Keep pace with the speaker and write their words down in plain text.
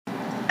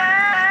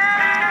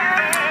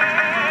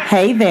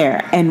Hey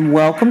there, and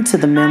welcome to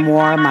the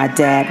memoir My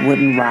Dad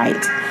Wouldn't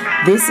Write.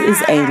 This is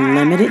a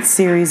limited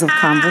series of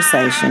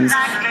conversations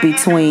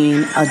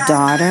between a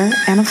daughter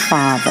and a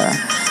father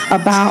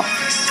about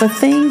the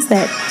things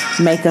that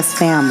make us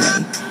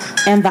family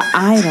and the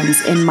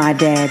items in my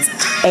dad's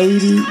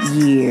 80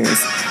 years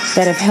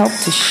that have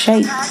helped to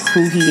shape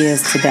who he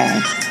is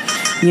today.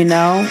 You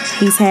know,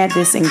 he's had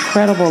this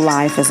incredible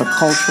life as a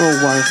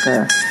cultural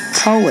worker,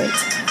 poet,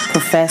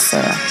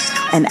 professor,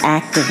 an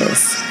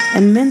activist,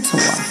 and mentor,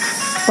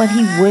 but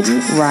he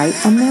wouldn't write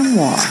a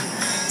memoir.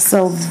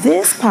 So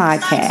this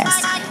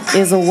podcast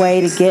is a way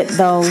to get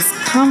those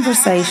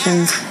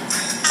conversations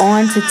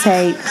onto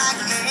tape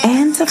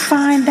and to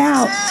find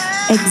out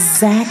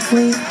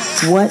exactly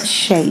what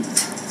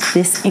shaped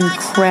this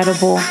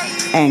incredible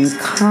and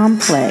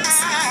complex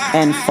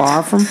and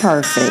far from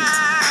perfect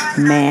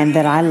man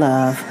that I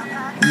love,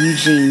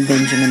 Eugene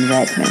Benjamin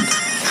Redmond.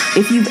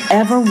 If you've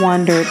ever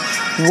wondered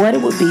what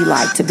it would be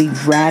like to be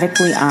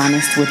radically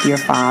honest with your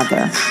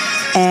father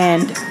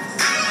and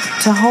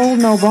to hold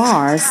no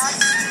bars,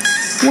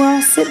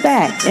 well, sit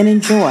back and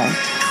enjoy.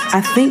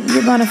 I think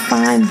you're going to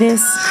find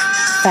this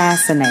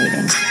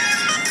fascinating.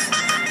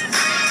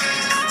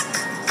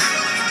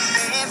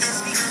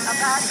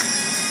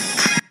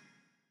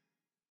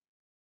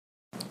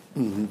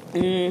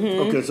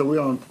 Okay, so we're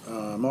on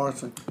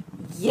Morrison.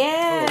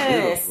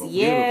 Yes, beautiful,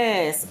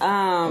 yes.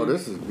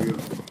 This is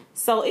beautiful.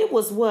 So it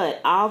was what,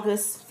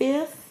 August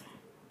 5th?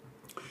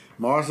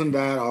 Morrison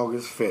died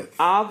August 5th.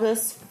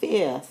 August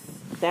 5th.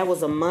 That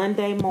was a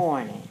Monday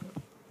morning.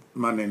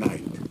 Monday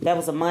night. That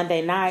was a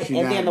Monday night. She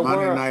died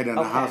Monday night in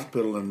the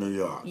hospital in New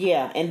York.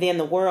 Yeah, and then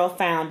the world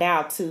found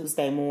out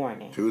Tuesday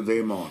morning.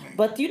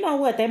 But you know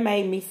what? That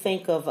made me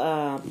think of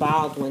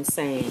Baldwin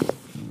saying,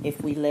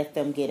 if we let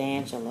them get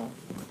Angela,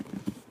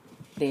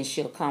 then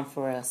she'll come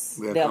for us.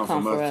 They'll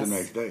come for us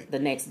the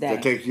next day.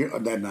 They'll take you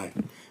that night.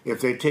 If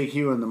they take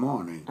you in the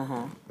morning,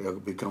 they'll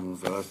be coming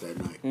for us that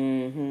night.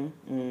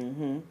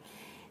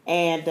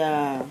 And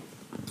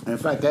in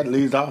fact, that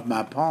leads off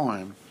my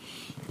poem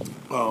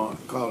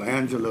called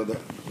Angela,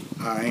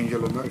 Our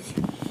Angel of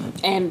Mercy.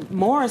 And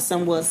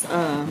Morrison was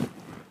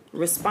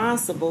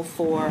responsible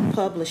for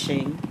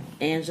publishing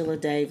Angela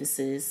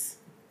Davis's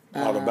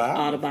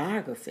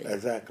autobiography.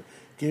 Exactly.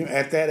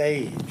 At that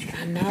age.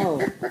 I know.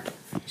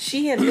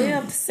 She had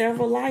lived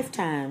several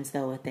lifetimes,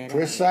 though, at that age.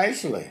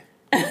 Precisely.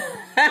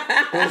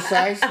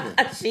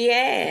 She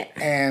had.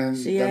 And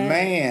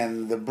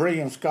man, the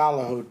brilliant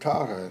scholar who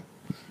taught her,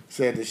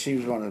 said that she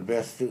was one of the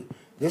best students.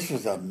 This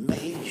was a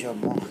major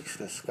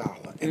Marxist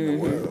scholar in the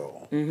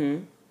world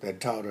that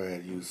taught her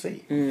at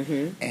UC.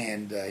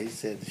 And he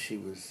said that she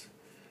was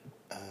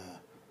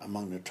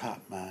among the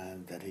top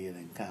minds that he had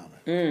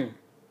encountered.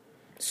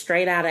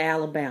 Straight out of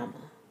Alabama.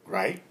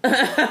 Right.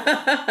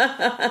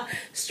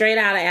 Straight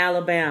out of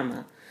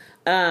Alabama.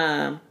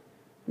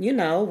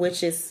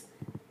 Which is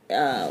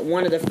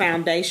one of the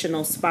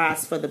foundational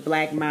spots for the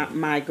black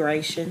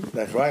migration.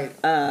 That's right.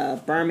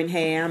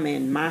 Birmingham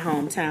and my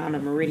hometown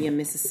of Meridian,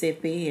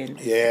 Mississippi, and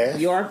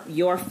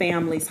your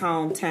family's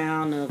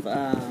hometown of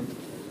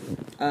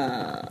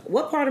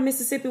what part of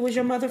Mississippi was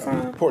your mother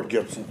from? Port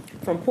Gibson.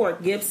 From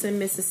Port Gibson,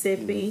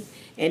 Mississippi,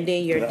 and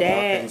then your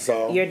dad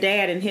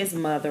and his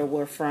mother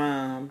were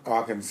from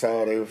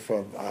Arkansas. They were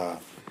from.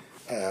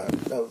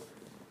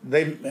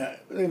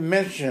 They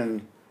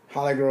mentioned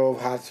Holly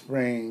Grove, Hot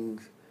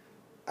Springs,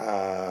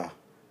 and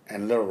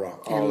Little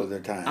Rock all the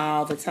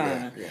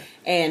time. Yeah.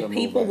 And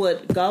people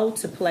would go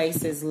to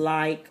places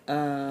like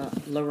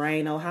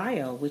Lorain,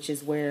 Ohio, which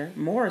is where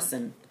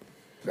Morrison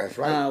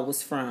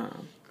was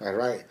from. That's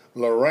right.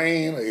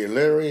 Lorain,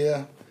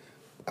 Elyria,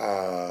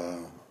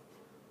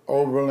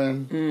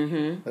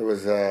 Oberlin. There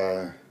was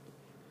a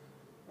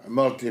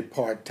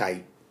multi-part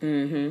type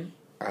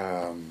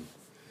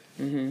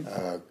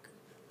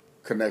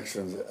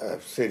connections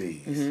of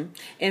cities.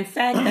 In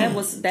fact,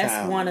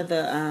 that's one of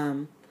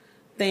the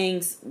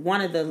things,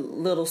 one of the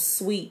little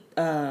sweet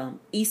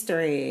Easter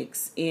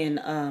eggs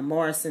in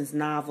Morrison's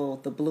novel,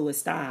 The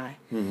Bluest Eye,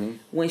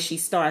 when she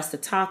starts to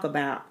talk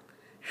about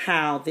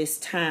how this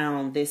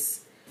town,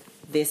 this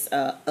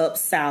up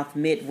south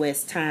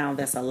Midwest town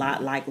that's a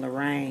lot like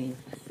Lorraine,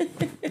 was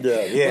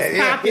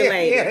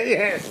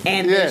populated.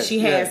 And then she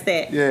has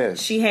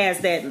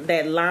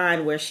that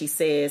line where she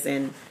says,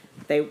 and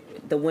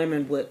the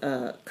women would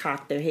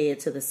cock their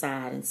head to the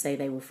side and say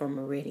they were from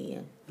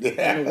Meridian.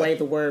 And the way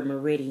the word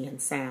Meridian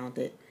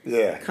sounded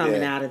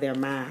coming out of their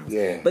mouths.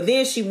 But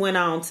then she went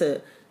on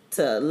to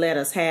let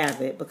us have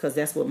it, because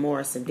that's what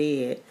Morrison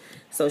did.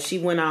 So she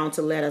went on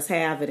to let us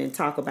have it and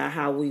talk about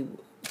how we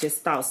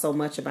just thought so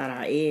much about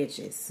our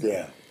edges.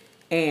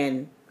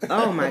 And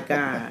oh my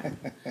God,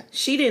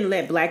 she didn't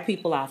let black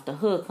people off the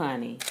hook,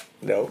 honey.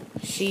 No.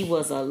 She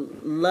was a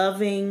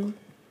loving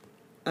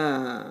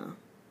and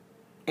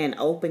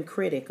open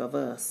critic of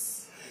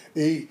us.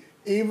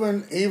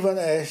 Even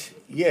as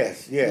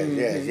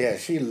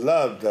she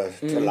loved us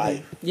to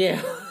life.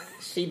 Yeah,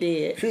 she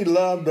did. She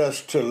loved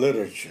us to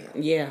literature.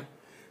 Yeah.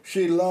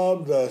 She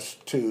loved us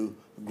to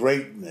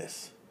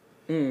greatness.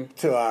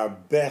 to our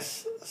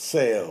best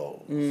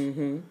selves.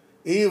 Mm-hmm.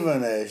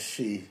 Even as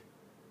she,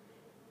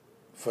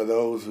 for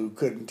those who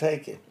couldn't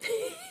take it,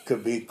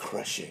 could be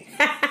crushing.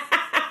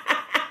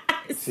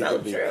 It's she so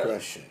could be true.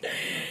 crushing.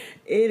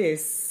 It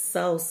is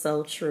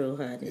so true,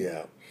 honey.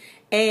 Yeah.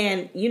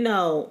 And,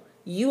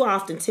 you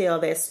often tell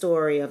that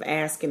story of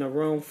asking a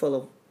room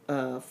full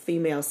of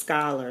female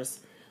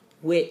scholars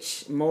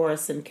which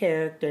Morrison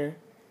character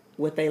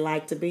would they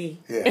like to be.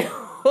 Yeah.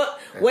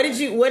 What did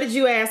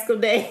you ask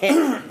them,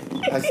 Dad?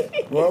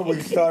 Well,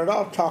 we started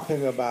off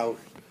talking about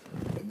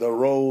the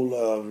role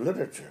of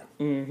literature.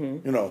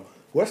 Mm-hmm.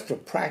 What's the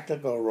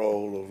practical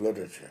role of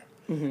literature?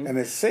 Mm-hmm. And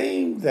it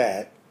seemed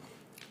that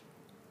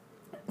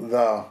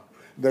the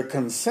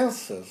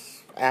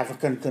consensus,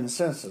 African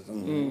consensus,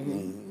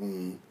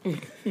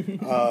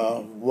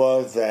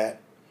 was that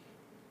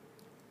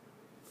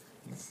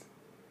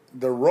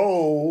the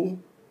role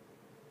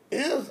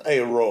is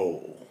a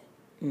role,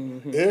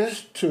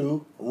 is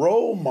to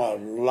role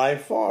model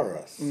life for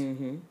us.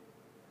 Mm-hmm.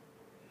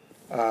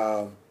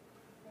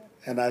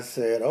 And I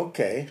said,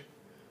 okay,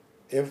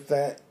 if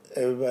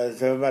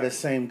everybody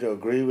seemed to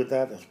agree with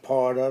that as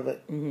part of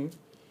it,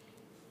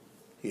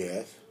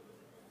 yes.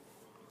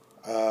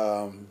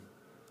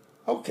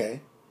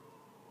 Okay.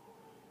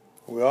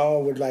 We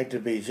all would like to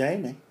be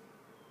Jamie.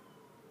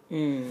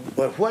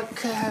 But what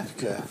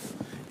character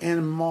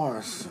in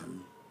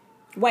Morrison?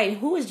 Wait,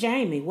 who is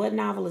Jamie? What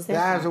novel is that? The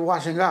Eyes of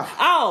Washing Up.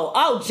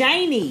 Oh,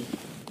 Janie.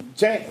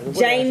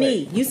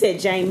 Janie. You said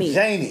Jamie.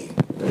 Janie.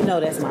 You know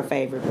that's my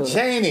favorite book.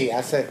 Janie.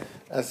 I said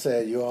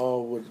you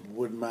all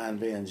wouldn't mind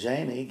being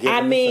Janie.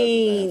 I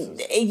mean,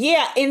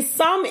 yeah, in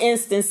some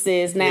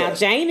instances. Now, Yes.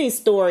 Janie's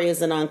story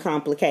isn't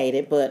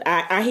uncomplicated, but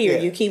I hear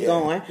you. Keep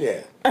going.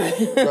 Yeah.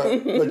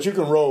 but you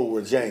can roll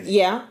with Janie.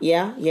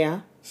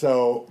 Yeah.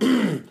 So,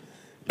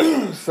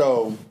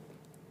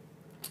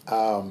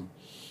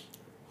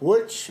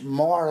 which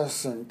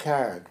Morrison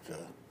character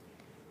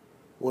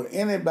would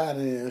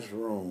anybody in this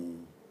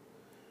room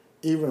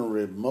even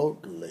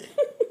remotely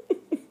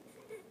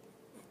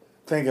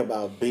think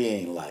about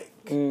being like?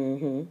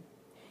 Mm-hmm.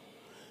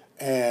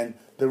 And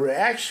the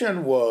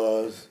reaction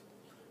was,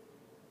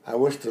 I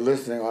wish the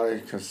listening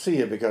audience could see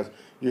it, because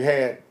you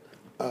had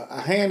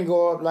a hand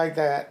go up like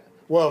that.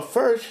 Well,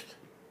 first,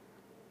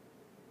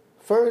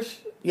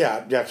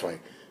 yeah, that's right.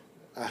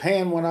 A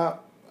hand went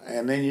up,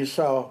 and then you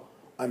saw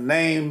a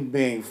name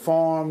being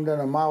formed in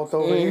a mouth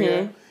over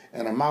here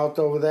and a mouth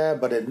over there,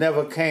 but it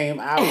never came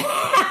out.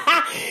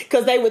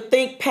 Because they would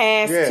think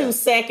past 2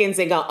 seconds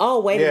and go, "Oh,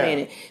 wait a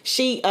minute,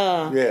 she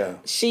burned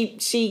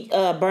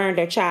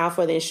her child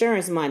for the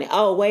insurance money.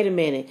 Oh, wait a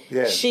minute,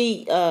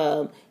 she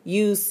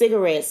used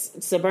cigarettes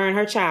to burn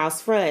her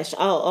child's flesh.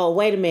 Oh,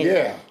 wait a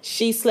minute,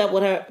 she slept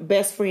with her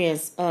best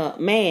friend's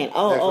man.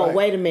 Oh,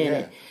 wait a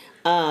minute."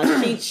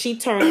 She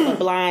turned a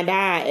blind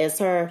eye as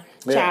her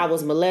child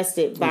was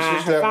molested by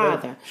her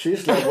father. She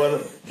slept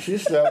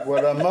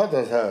with her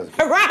mother's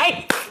husband.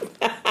 Right.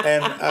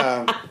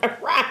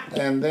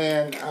 And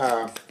then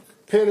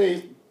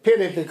Pity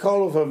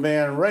Piccola for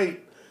being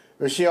raped,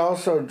 but she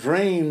also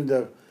dreamed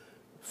of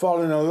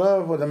falling in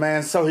love with a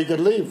man so he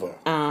could leave her.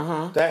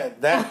 That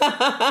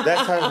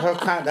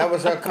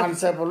was her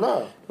concept of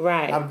love.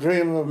 Right. I'm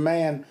dreaming of a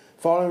man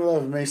falling in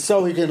love with me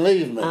so he can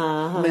leave me.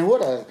 I mean,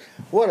 what a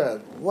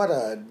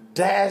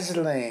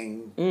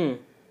dazzling,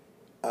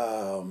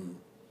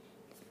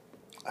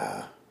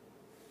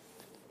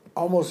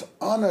 almost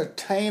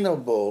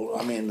unattainable.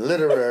 I mean,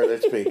 literarily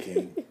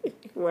speaking,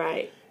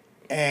 right?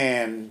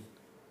 And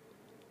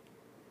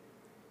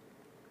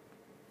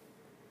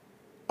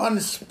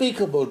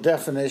unspeakable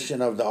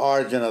definition of the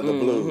origin of the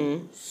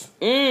blues.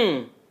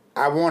 I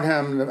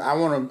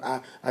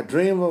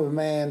dream of a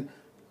man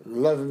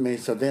loving me,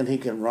 so then he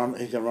can run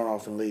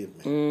off and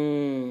leave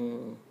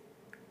me.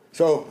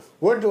 So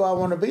what do I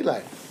want to be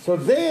like? So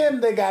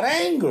then they got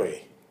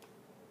angry.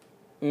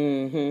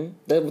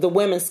 The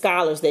women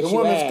scholars that the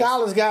women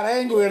scholars got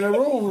angry in the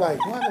room, like,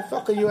 why the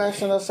fuck are you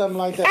asking us something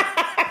like that?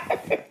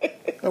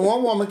 And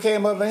one woman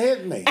came up and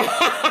hit me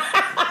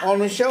on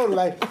the shoulder,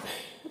 like,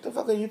 what the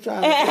fuck are you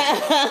trying to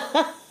do?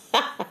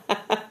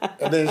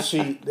 and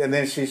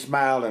then she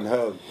smiled and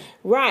hugged me.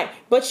 Right,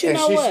 but you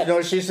know what? You know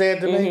what she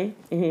said to me?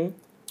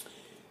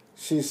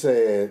 She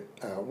said,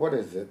 what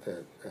is it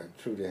that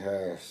Trudy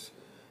Harris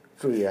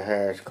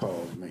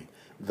calls me?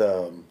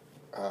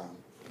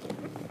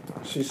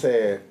 She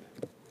said,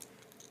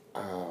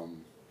 oh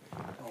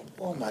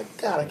my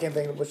God, I can't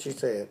think of what she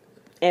said.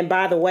 And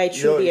by the way,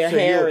 Trudy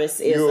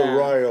Harris is you're a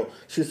royal.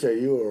 She said,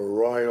 you're a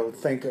royal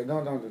thinker.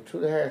 No,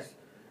 Trudy Harris.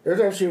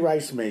 Every time she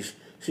writes me,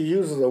 she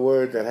uses a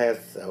word that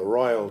has a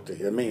royalty.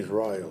 It means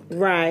royalty.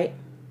 Right.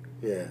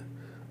 Yeah.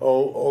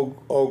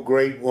 Oh,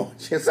 great one.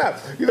 She's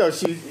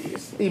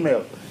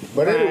female.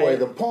 But anyway,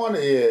 the point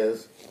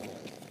is,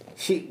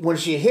 when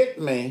she hit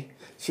me,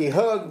 she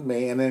hugged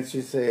me, and then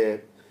she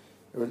said,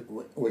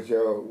 with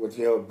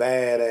your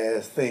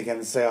badass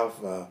thinking self.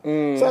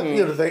 Something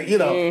you to think,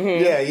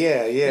 yeah.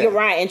 You're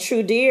right. And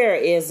True Deer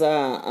is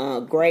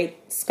a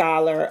great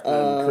scholar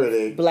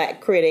of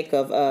black critic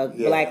of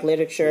black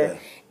literature,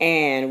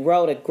 and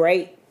wrote a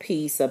great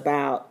piece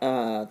about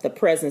the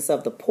presence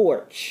of the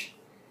porch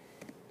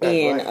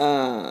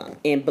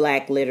in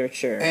black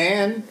literature,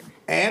 and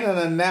an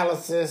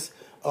analysis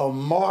of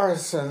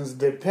Morrison's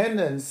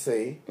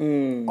dependency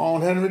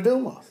on Henry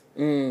Dumas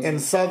in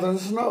Southern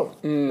Snow.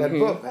 That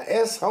book,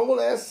 whole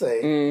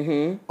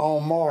essay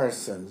on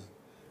Morrison's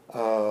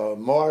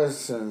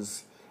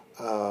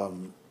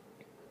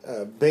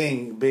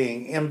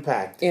being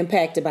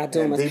impacted by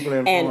Dumas, deeply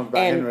influenced by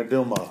Henry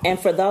Dumas. And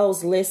for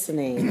those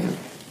listening,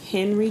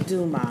 Henry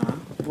Dumas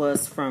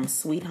was from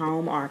Sweet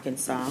Home,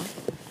 Arkansas.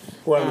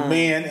 Where the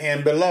men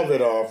and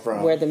beloved are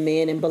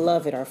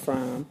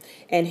from.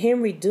 And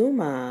Henry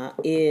Dumas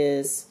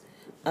is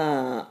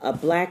a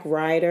black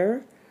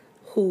writer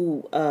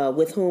who,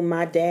 with whom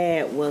my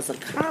dad was a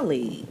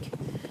colleague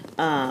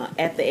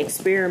at the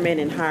Experiment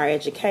in Higher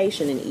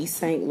Education in East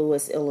St.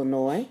 Louis,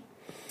 Illinois.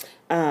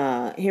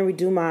 Henry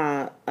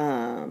Dumas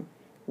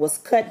was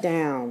cut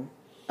down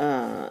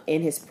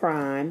in his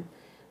prime.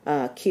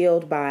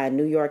 Killed by a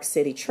New York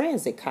City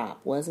transit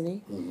cop, wasn't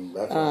he?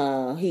 That's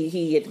right.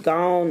 He had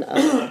gone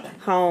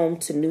home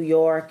to New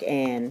York,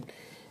 and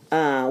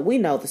we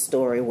know the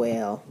story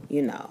well.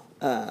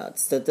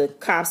 So the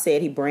cop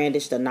said he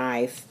brandished a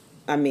knife.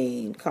 I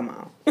mean, come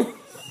on.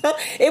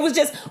 It was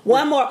just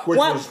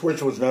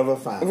which was never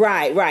found.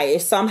 Right.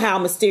 It's somehow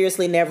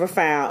mysteriously never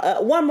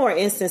found. One more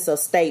instance of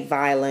state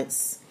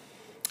violence.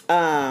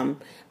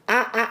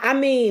 I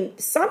mean,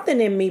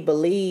 something in me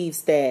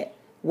believes that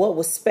what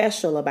was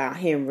special about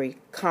Henry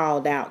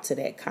called out to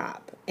that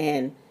cop,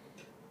 and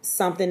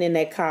something in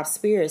that cop's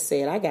spirit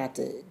said, I got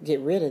to get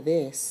rid of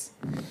this.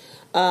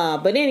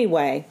 But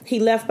anyway,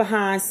 he left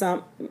behind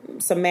some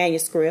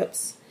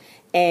manuscripts,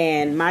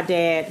 and my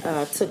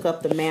dad took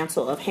up the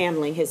mantle of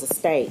handling his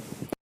estate.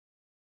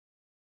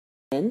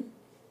 And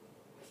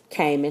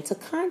came into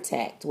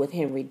contact with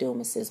Henry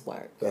Dumas's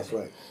work. That's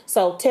right.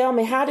 So tell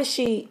me, how did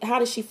she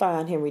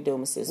find Henry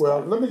Dumas's work?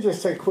 Well, let me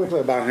just say quickly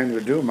about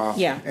Henry Dumas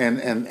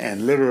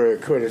and literary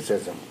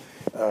criticism.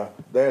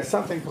 There's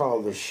something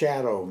called the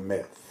shadow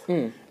myth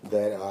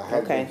that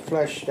has been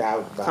fleshed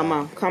out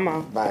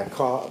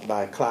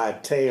by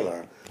Clyde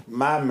Taylor,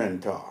 my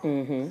mentor.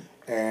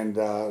 And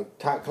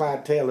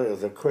Clyde Taylor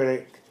is a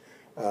critic,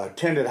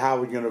 attended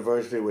Howard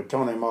University with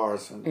Toni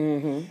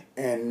Morrison,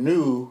 and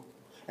knew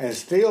and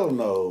still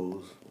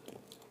knows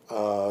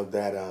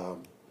that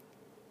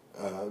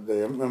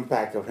the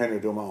impact of Henry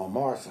Dumas on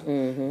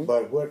Morrison.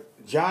 But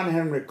what John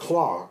Henry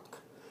Clark,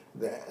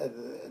 the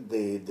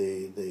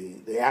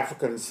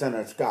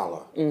African-centered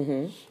scholar,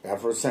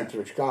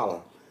 Afrocentric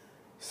scholar,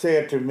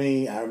 said to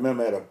me, I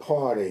remember at a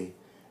party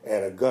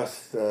at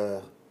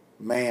Augusta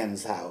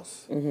Mann's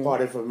house,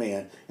 Party for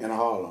Men in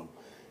Harlem.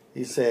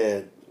 He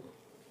said,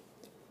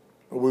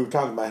 we were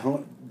talking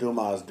about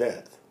Dumas'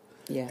 death,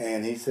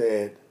 and he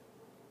said,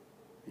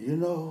 you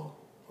know,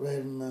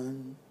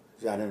 Redmond,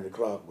 John Henry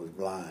Clark was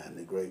blind,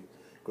 the great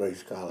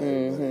scholar,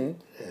 everybody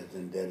is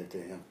indebted to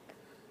him.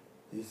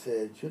 He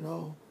said, you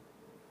know,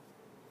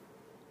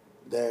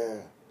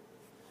 the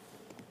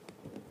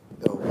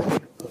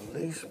white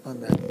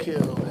policeman that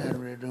killed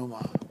Henry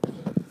Dumas,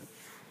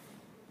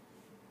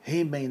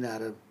 he may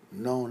not have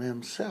known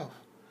himself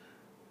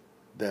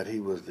that he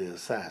was the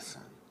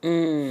assassin.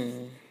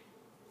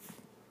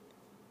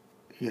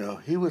 You know,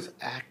 he was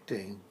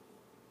acting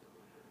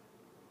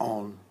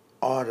on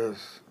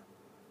orders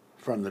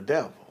from the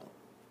devil.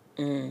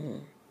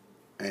 And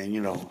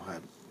you know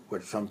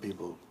what some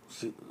people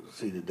see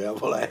the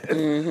devil as.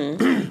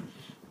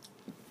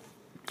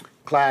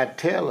 Clyde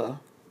Taylor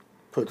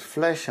put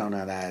flesh on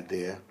that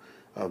idea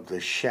of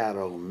the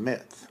shadow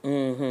myth.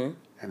 And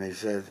he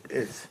says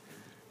it's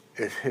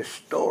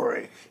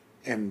historic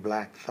in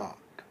black thought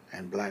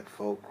and black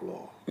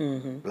folklore,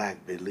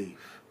 black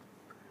belief.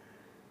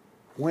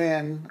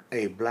 When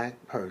a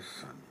black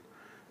person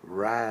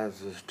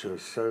rises to a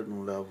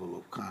certain level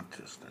of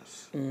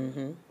consciousness,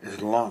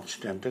 is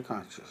launched into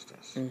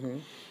consciousness,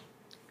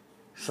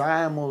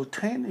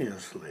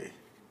 simultaneously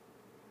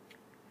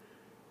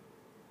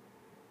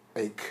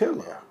a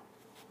killer,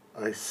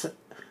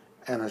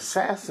 an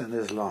assassin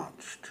is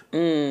launched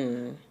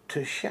to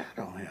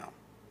shadow him.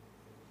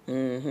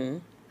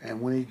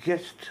 And when he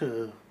gets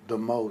to the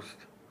most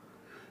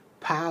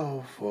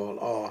powerful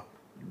or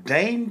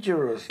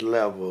dangerous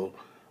level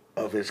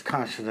of his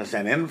consciousness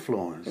and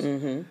influence,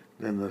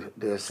 then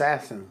the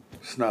assassin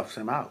snuffs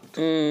him out.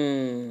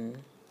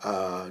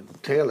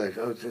 Taylor,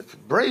 it's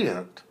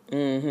brilliant.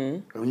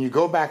 When you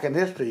go back in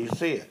history, you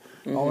see it.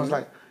 Almost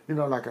like,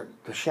 like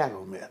the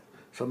shadow myth.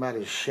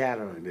 Somebody's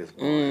shadowing this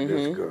boy,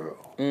 this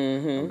girl.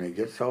 When they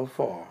get so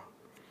far,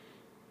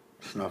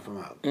 snuff them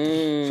out.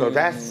 So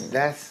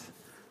that's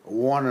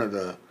one of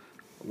the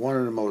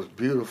most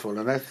beautiful,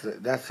 and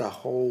that's the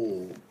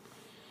whole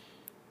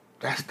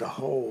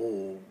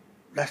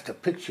that's the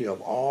picture of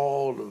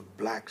all of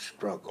black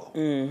struggle,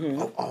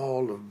 of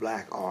all of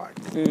black art.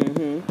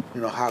 You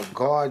know, how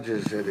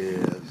gorgeous it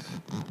is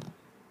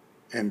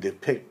in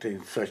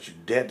depicting such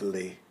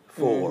deadly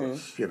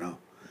force, you know.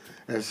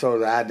 And so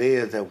the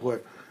idea is that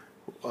what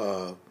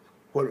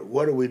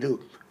do we do?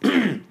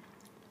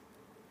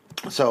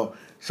 So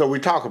we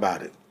talk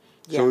about it.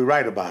 Yeah. So we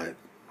write about it.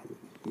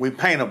 We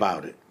paint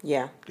about it.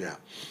 Yeah. Yeah.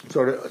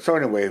 So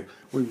anyway,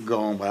 we can go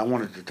on, but I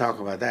wanted to talk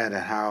about that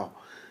and how,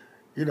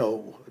 you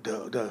know,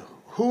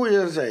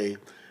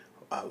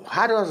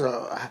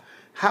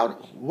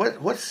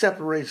 what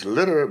separates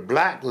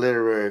black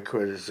literary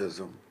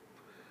criticism,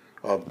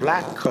 or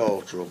black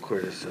cultural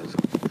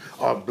criticism,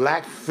 or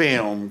black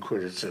film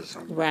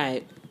criticism,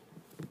 right?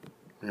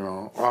 You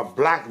know, or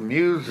black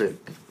music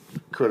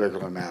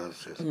critical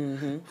analysis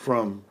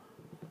from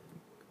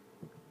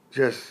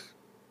just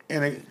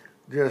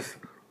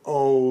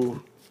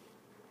old,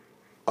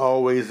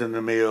 always in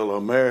the mill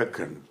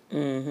American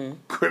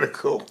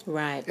critical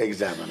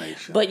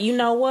examination. But you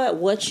know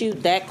what?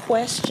 That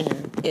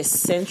question is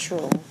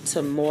central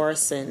to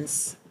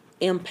Morrison's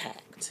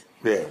impact.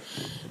 Yeah.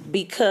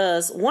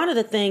 Because one of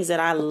the things that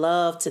I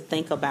love to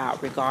think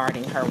about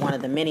regarding her, one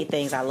of the many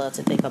things I love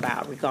to think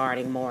about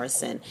regarding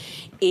Morrison,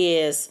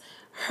 is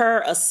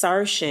her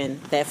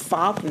assertion that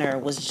Faulkner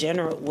was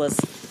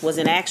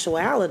in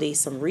actuality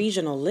some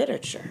regional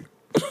literature.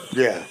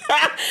 Yeah.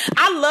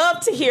 I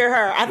love to hear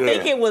her. I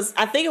think it was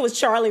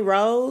Charlie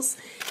Rose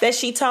that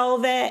she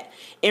told that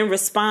in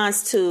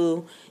response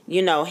to,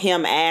 you know,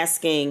 him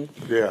asking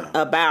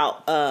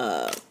about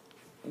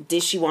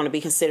did she want to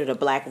be considered a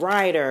black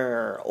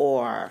writer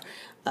or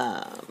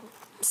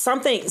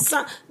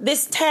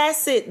this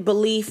tacit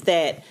belief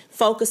that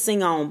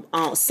focusing on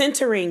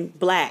centering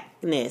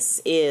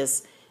blackness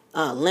is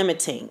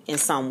limiting in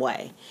some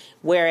way,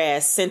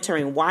 whereas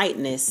centering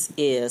whiteness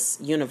is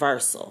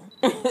universal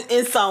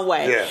in some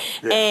way. Yeah,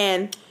 yeah.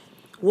 And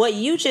what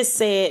you just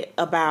said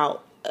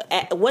about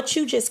what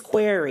you just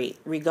queried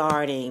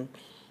regarding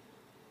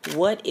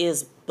what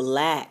is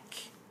black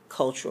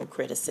cultural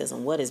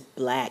criticism, what is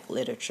black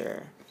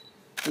literary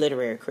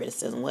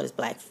criticism, what is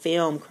black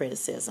film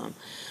criticism,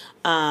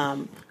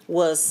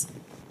 was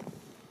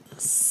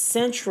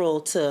central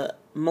to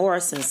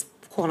Morrison's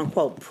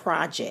quote-unquote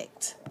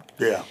project.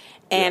 Yeah.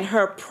 And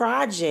her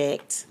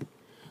project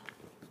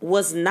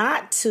was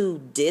not to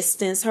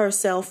distance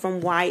herself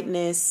from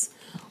whiteness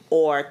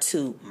or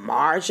to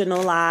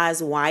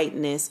marginalize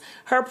whiteness.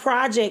 Her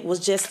project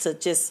was just to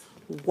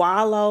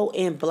wallow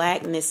in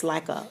blackness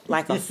like a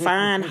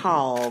fine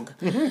hog.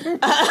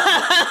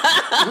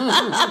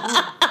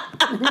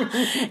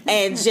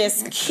 And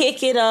just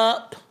kick it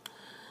up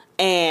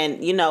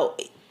and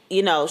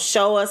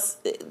show us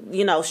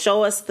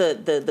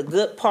the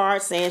good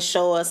parts and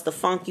show us the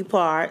funky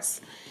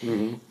parts.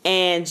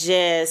 And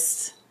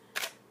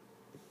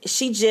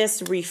she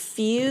just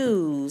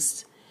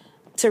refused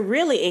to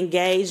really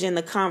engage in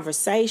the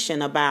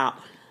conversation about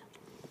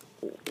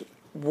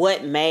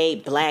what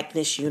made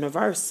blackness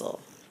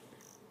universal.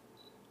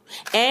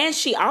 And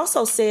she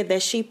also said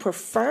that she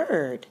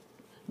preferred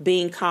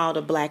being called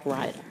a black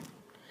writer.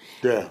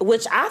 Yeah.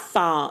 Which I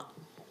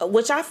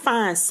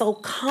find so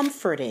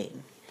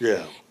comforting.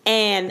 Yeah.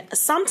 And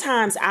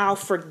sometimes I'll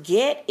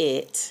forget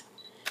it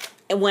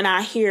when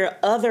I hear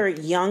other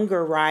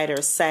younger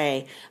writers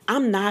say,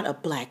 I'm not a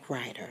black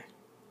writer.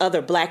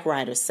 Other black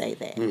writers say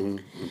that.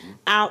 And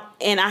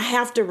I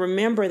have to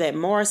remember that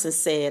Morrison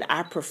said,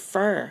 I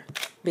prefer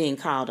being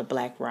called a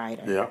black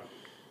writer. Yeah.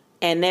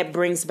 And that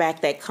brings back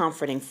that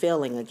comforting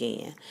feeling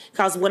again.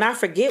 Because when I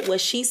forget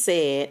what she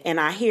said and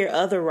I hear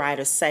other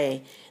writers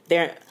say,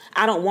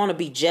 I don't want to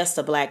be just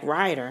a black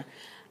writer,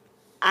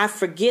 I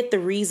forget the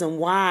reason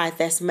why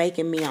that's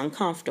making me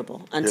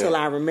uncomfortable until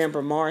I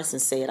remember Morrison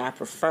said, I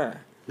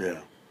prefer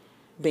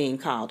being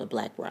called a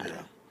black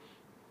writer.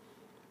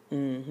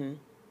 Yeah.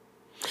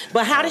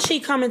 But how did she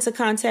come into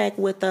contact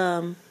with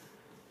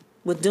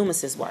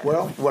Dumas's work?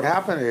 Well, what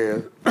happened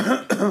is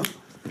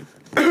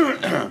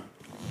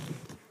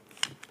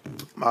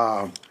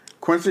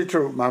Quincy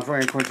Troop, my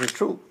friend Quincy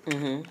Troop,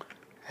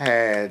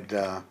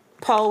 had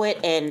poet,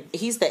 and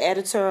he's the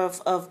editor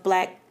of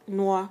Black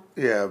Noir.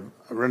 Yeah,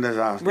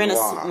 Renaissance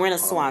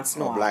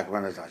Noir. Black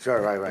Renaissance.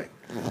 Sure, right.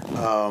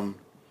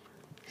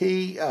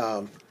 He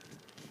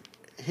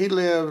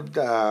lived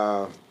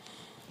on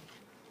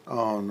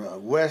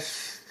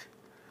West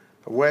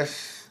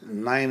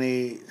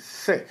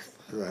 96th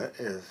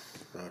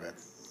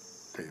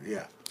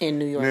in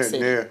New York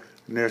City,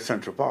 near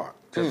Central Park,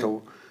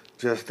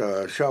 just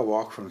a short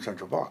walk from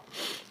Central Park,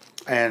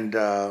 and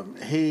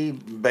he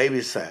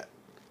babysat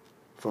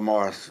for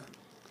Morrison.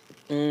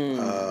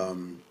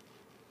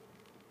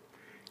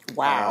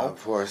 Wow.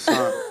 For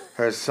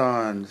her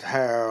sons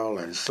Harold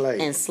and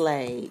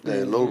Slade.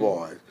 The little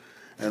boys,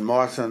 and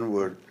Morrison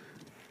would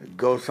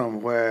go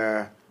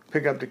somewhere,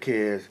 pick up the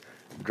kids,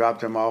 drop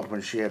them off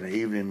when she had an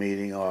evening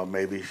meeting, or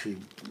maybe she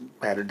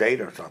had a date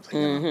or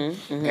something.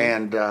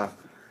 And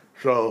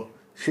so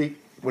she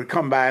would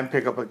come by and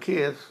pick up her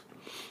kids,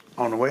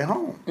 on the way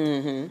home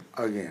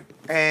again.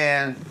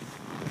 And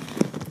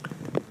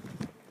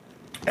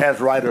as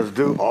writers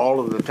do all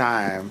of the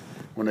time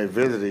when they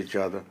visit each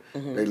other,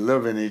 they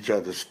live in each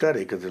other's study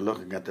because they're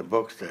looking at the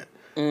books that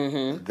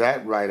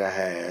that writer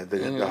had,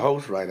 the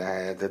host writer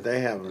had, that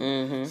they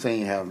haven't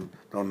seen,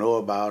 don't know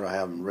about, or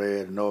haven't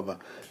read, know about.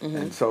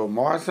 And so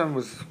Morrison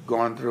was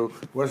going through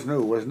what's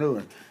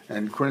new,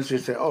 and Quincy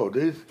said, "Oh,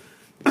 these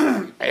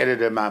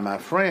edited by my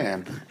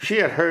friend. She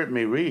had heard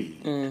me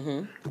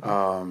read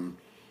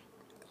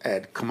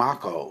at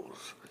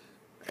Kamako's,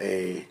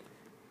 a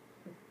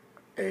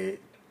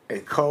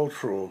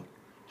cultural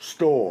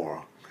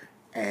store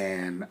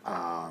and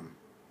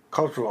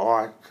cultural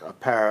art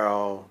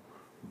apparel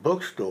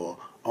bookstore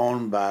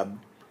owned by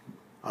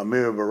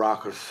Amir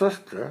Baraka's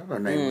sister. Her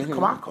name was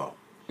Kamako.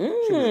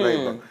 She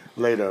was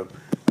later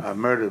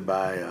murdered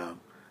by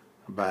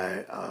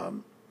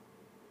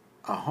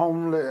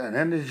an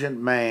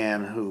indigent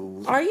man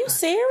who... Are you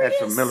serious?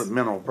 Had some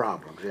mental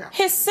problems, yeah.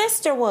 His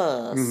sister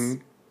was.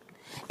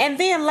 And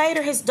then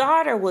later his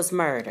daughter was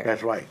murdered.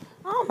 That's right.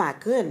 Oh, my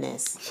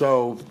goodness.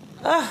 So...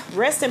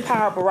 rest in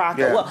power,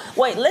 Baraka. Yeah. Well,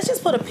 wait, let's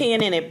just put a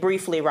pin in it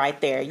briefly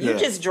right there. You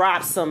just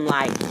dropped some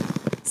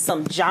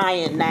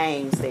giant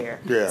names there.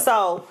 Yeah.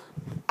 So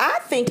I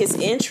think it's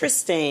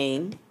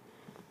interesting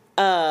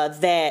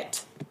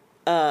that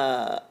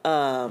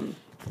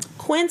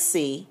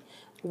Quincy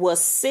was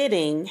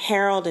sitting,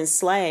 Harold and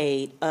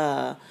Slade,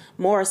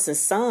 Morrison's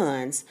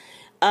sons,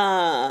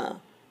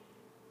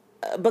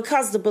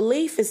 because the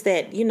belief is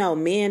that,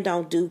 men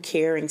don't do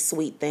caring,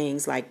 sweet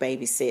things like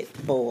babysit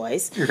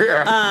boys.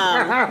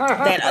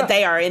 That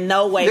they are in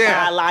no way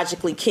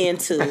biologically kin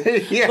to.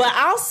 But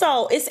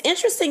also, it's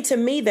interesting to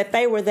me that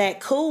they were that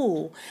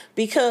cool,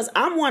 because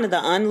I'm one of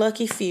the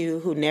unlucky few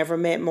who never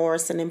met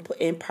Morrison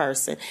in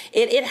person.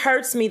 It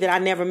hurts me that I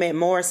never met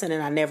Morrison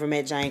and I never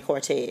met Jane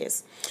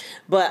Cortez.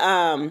 But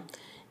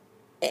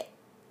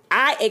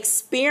I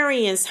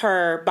experienced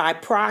her by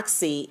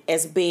proxy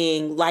as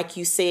being, like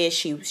you said,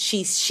 she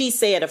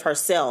said of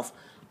herself,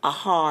 a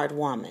hard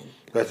woman.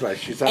 That's right.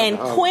 She's and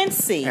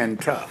Quincy, and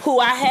tough, who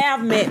I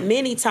have met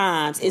many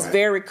times, is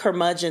very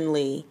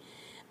curmudgeonly.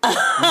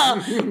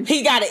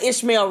 He got an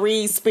Ishmael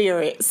Reed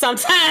spirit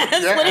sometimes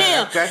with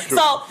him. That's true.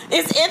 So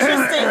it's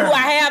interesting who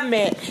I have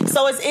met.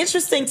 So it's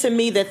interesting to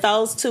me that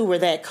those two were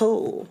that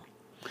cool.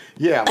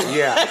 Yeah,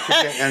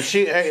 and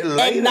she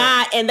later,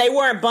 and they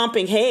weren't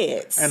bumping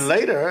heads. And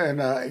later,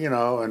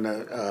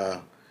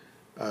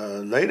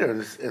 later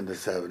in the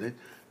 '70s,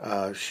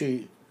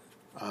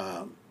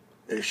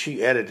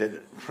 she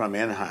edited from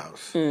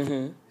in-house.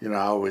 I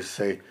always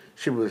say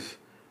she was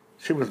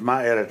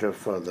my editor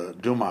for the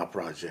Dumas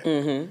project,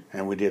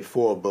 and we did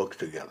 4 books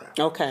together.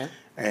 Okay.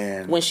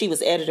 And when she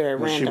was editor at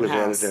Random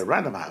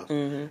House.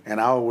 And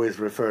I always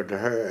referred to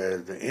her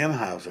as the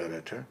in-house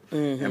editor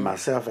and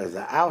myself as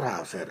the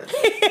out-house editor.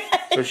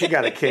 So she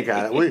got a kick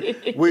out of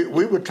it.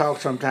 We would talk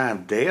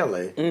sometimes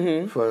daily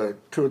for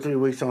 2 or 3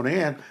 weeks on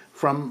end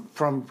from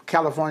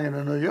California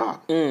to New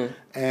York.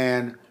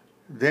 And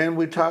then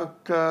we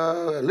talked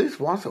at least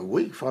once a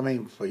week. For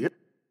you,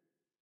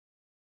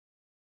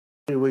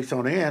 3 weeks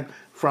on end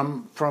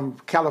from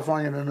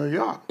California to New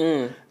York.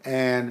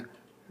 And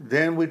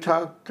then we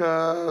talked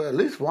at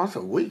least once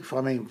a week.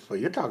 For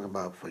you're talking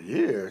about for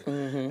years.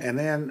 And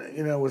then,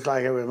 it was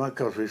like every month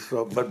because we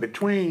saw. But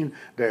between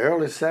the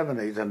early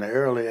 '70s and the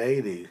early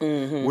 '80s,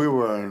 we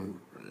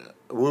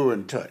were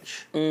in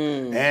touch.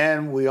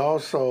 And we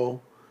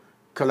also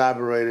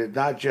collaborated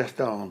not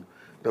just on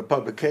the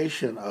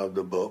publication of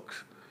the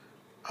books,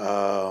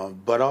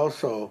 but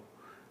also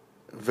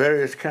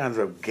various kinds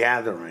of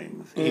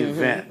gatherings,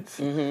 events,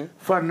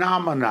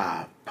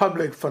 phenomena,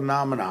 public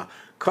phenomena,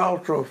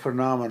 cultural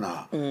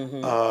phenomena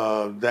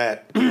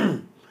that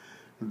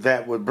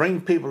that would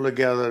bring people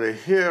together to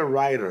hear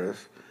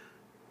writers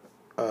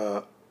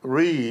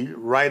read,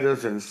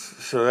 writers and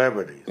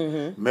celebrities.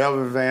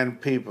 Melvin Van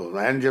Peebles,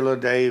 Angela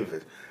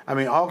Davis.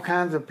 All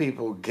kinds of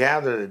people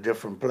gathered at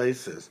different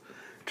places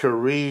to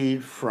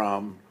read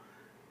from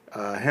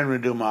Henry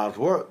Dumas'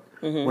 work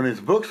when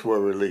his books were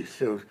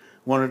released. It was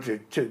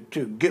wanted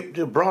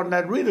to broaden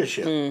that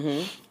readership.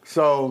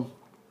 So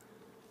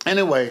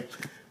anyway,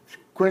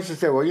 Quincy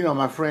said, "Well,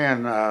 my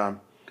friend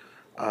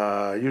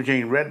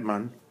Eugene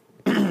Redmond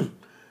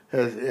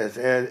has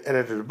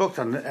edited the books,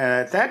 and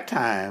at that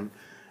time,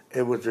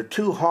 it was the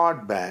 2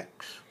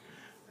 hardbacks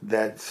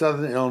that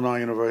Southern Illinois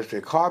University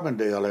at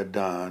Carbondale had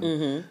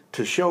done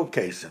to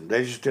showcase them.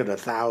 They just did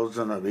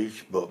 1,000 of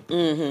each book,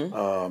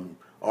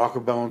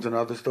 Orca Bones and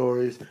Other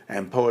Stories,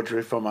 and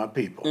Poetry for My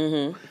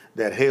People,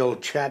 that Hale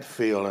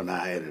Chatfield and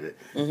I edited.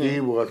 He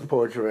was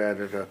poetry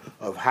editor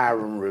of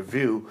Hiram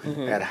Review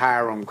at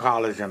Hiram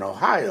College in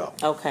Ohio.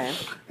 Okay.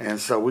 And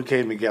so we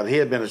came together. He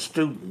had been a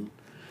student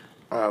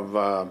of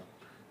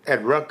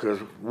at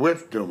Rutgers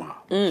with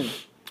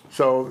Dumas.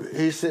 So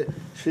he said,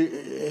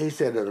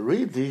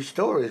 read these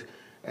stories.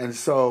 And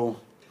so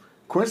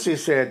Quincy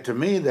said to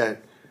me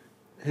that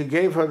he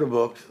gave her the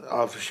books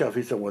off the shelf.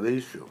 He said, well,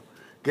 these 2.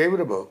 Gave her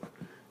the book.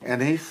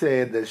 And he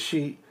said that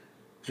she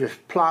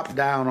just plopped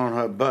down on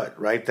her butt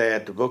right there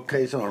at the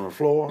bookcase on the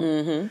floor,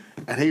 and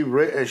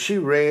she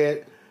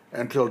read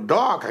until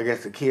dark. I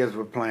guess the kids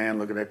were playing,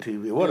 looking at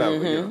TV,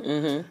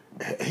 whatever.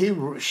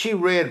 She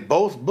read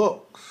both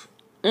books,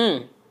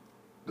 the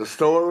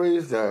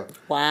stories, the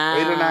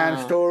 8 or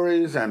 9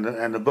 stories, and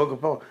the book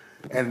of poems.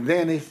 And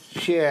then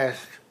she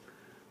asked,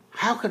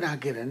 "How can I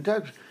get in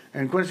touch?"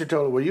 And Quincy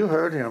told her, "Well, you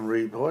heard him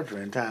read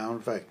poetry in town.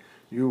 In fact,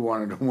 you were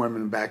one of the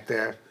women back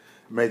there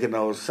making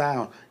those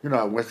sounds. You know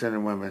how West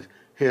Indian women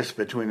hiss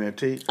between their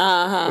teeth?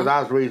 Because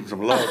I was reading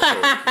some love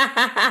poetry."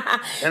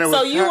 And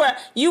so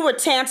you were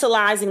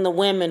tantalizing the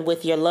women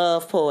with your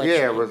love poetry.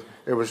 Yeah,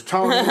 it was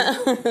Toni.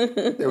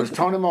 It was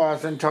Toni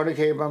Morrison, Toni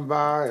K.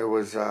 Bumbar. It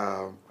was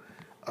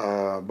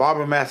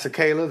Barbara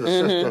Masekela, the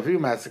sister of Hugh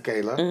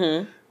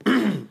Masekela.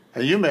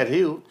 And you met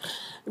Hugh.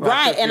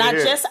 Right, and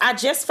I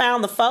just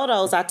found the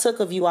photos I took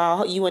of you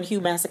all, you and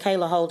Hugh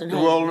Masekela holding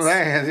hands. Holding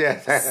hands,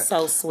 yes.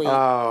 So sweet.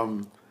 I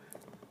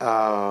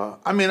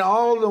mean,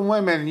 all the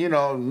women,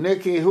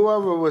 Nikki,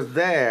 whoever was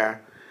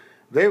there,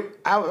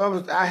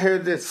 I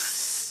heard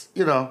this,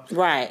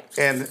 Right.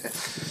 And,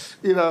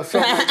 so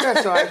I'm like,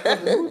 that's all right.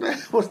 Who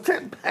was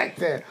that back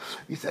there?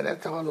 He said,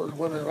 "That's all those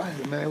women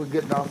right, man. They were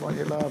getting off on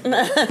your love."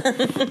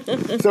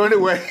 So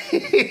anyway.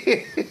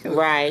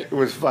 Right. It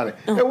was funny.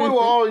 And we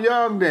were all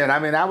young then. I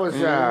mean, I was,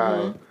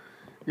 I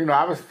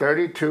was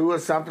 32 or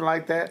something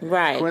like that.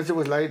 Right. Quincy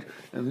was late.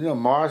 And,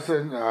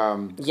 Morrison.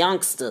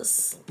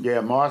 Youngsters. Yeah,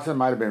 Morrison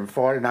might have been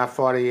 40, not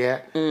 40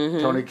 yet.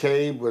 Toni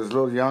Cade was a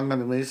little younger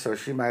than me, so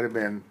she might have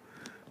been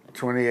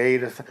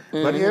 28 or something.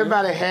 But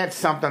everybody had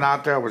something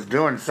out there, was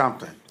doing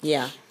something.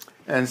 Yeah.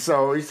 And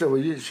so he said,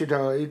 "Well, he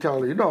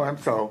told her, you know him."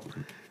 So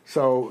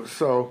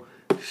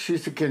she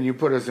said, "Can you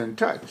put us in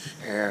touch?"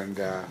 And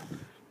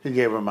he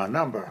gave her my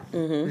number.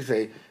 She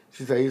said,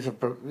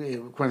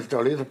 Quincy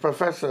told her, "He's a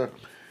professor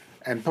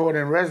and poet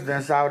in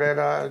residence out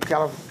at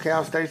Cal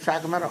State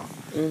Sacramento."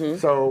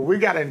 So we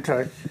got in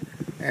touch,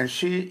 and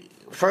she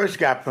first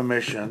got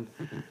permission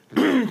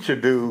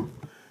to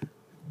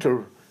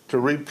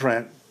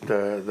reprint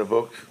the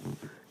books,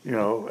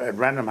 at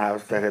Random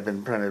House that had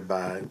been printed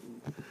by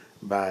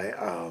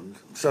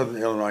Southern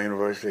Illinois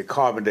University,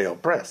 Carbondale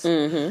Press.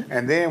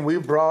 And then we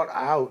brought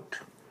out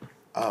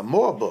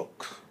more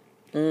books.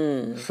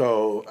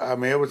 So, I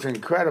mean, it was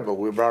incredible.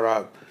 We brought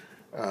out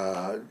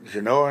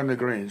Genoa and the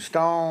Green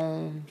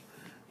Stone.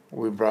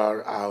 We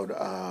brought out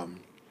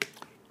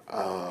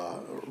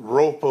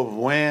Rope of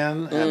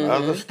Wind and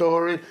other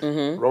stories.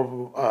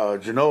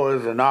 Genoa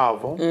is a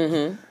novel.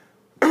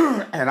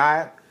 And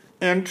I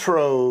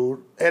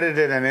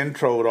edited and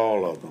introed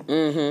all of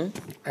them.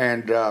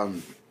 And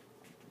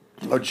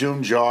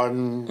June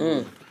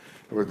Jordan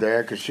was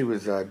there because she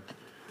was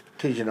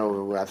teaching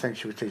over, I think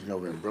she was teaching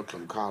over in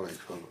Brooklyn College.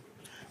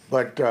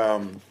 But,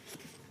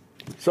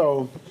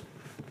 so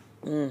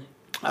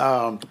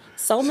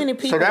many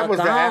people that are was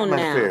gone the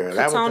atmosphere.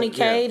 now. Toni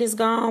Cade is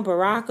gone,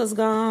 Baraka's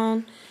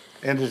gone.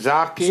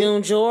 Intozaki,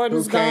 June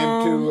Jordan's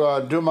gone. Who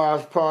came to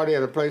Dumas' party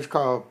at a place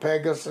called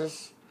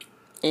Pegasus.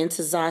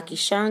 Intozaki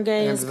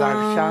Shange is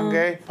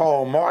gone.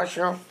 Paul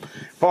Marshall.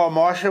 Paul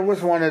Marshall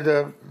was one of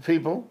the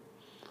people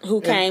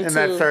who came in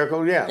that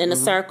circle, in the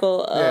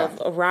circle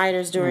of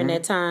writers during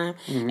that time.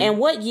 And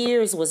what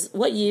years was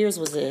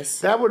this?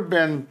 That would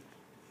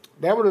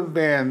have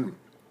been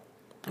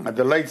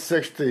the late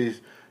 60s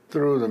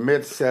through the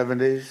mid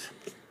 70s,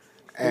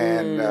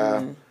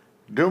 and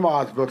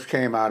Dumas' books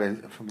came out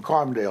from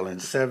Carbondale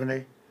in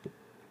 70.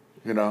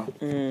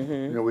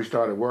 We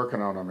started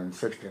working on them in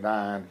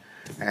 69.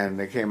 And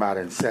they came out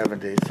in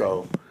 70,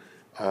 so,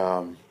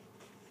 and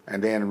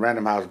then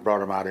Random House brought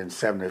them out in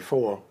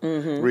 74,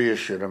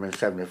 reissued them in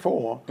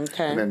 74.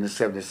 Okay. And then in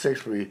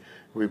 76,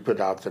 we put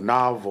out the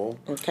novel,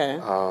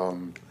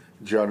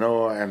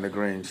 Genoa and the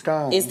Green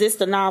Stone. Is this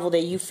the novel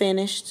that you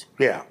finished?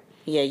 Yeah.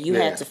 Yeah, you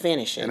had to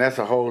finish it. And that's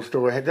a whole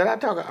story. Did I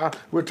talk?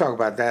 We'll talk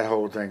about that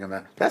whole thing.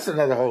 And that's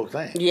another whole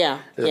thing. Yeah.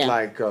 It's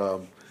like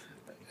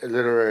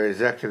literary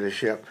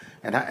executiveship.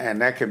 And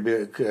that can be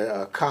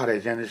a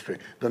cottage industry.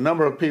 The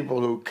number of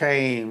people who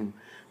came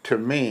to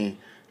me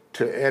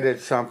to edit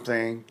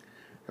something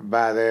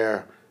by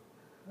their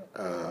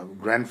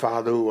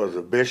grandfather who was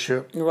a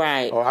bishop.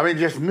 Right. Or,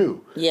 just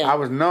knew. Yeah. I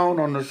was known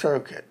on the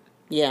circuit.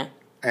 Yeah.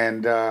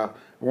 And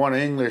one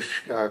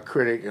English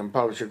critic and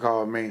publisher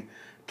called me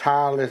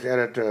tireless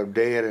editor of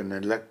dead and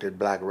elected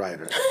black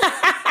writers.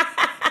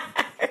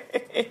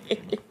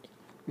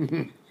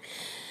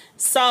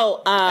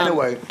 So,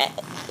 anyway,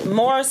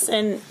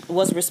 Morrison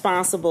was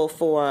responsible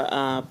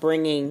for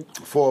bringing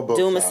four of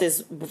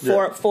Dumas's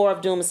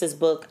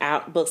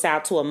books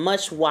out to a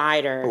much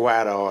wider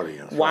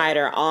audience.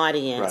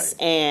 Right.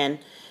 And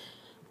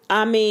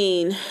I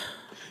mean,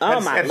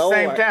 at Lord! At the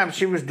same time,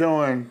 she was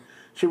doing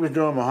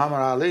Muhammad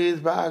Ali's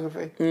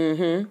biography.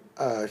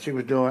 She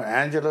was doing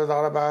Angela's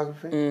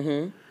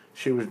autobiography.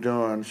 She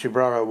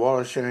brought out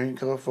Wallace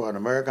Shankar for an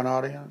American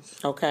audience.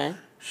 Okay.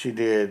 She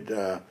did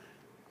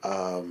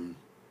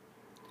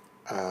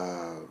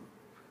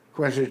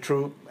Quincy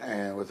Troop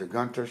and was it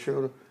Gunter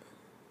Shooter?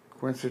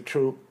 Quincy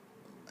Troop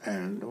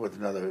and with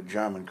another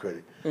German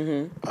critic.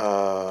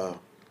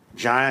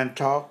 Giant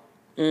Talk,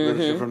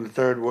 Literature from the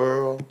Third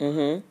World.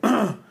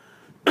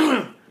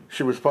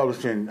 She was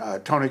published in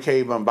Tony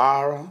K.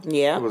 Bambara.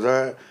 Yeah. Who was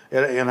her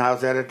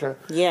in-house editor.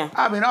 Yeah.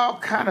 I mean, all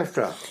kind of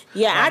stuff.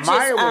 Yeah,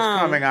 Maya was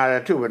coming out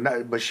of it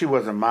too, but she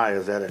wasn't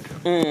Maya's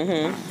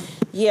editor.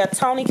 Yeah,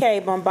 Tony K.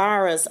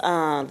 Bambara's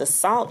The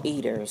Salt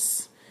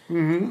Eaters.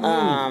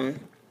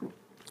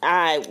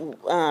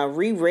 I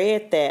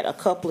reread that a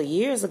couple of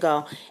years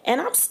ago, and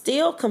I'm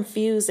still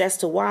confused as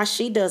to why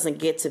she doesn't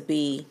get to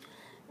be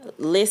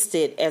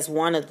listed as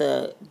one of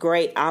the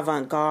great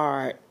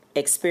avant-garde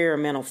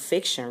experimental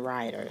fiction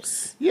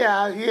writers.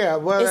 Yeah.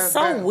 Well, it's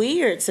so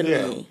weird to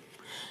me.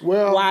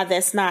 Well, why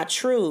that's not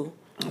true.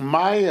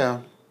 Maya, I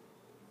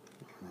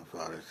don't know if I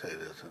ought to say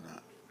this or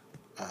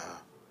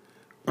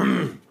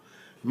not.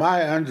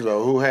 Maya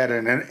Angelou, who had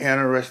an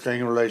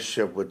interesting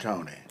relationship with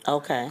Tony.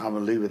 Okay. I'm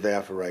going to leave it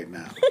there for right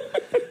now.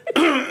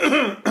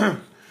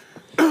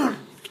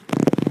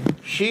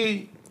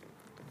 She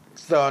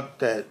thought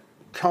that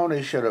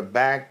Tony should have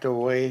backed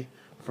away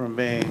from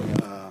being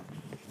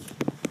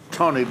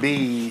Tony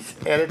B's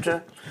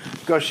editor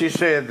because she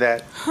said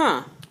that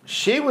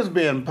she was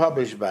being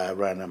published by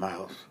Random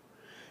House,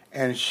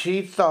 and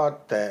she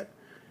thought that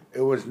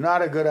it was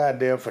not a good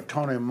idea for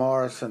Toni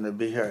Morrison to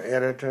be her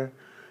editor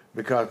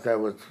because there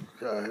was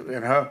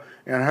in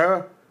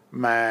her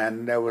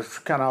mind there was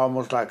kind of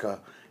almost like a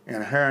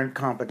inherent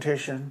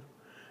competition,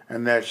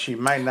 and that she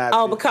might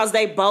not. Because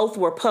they both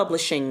were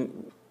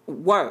publishing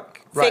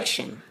work, right.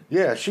 Fiction.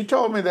 Yeah, she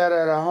told me that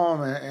at her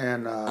home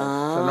in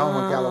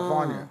Sonoma,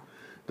 California,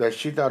 that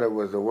she thought it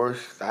was the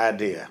worst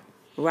idea.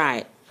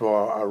 Right.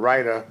 For a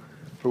writer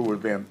who was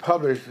being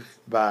published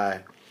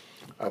by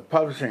a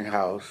publishing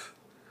house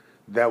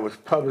that was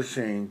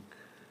publishing,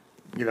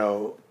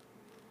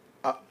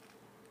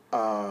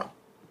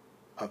 a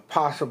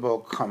possible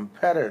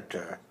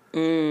competitor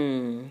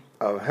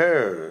of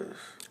hers.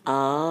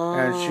 Oh.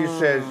 And she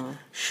said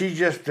she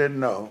just didn't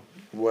know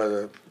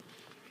whether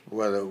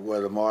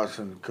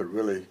Morrison could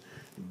really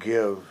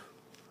give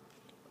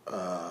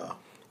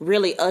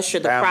really usher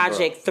the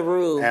project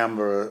through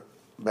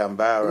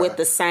Bambara with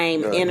the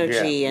same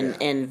energy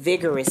and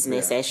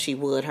vigorousness as she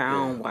would her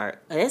own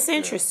work. That's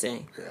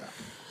interesting. Yeah.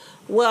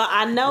 Well,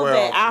 I know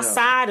that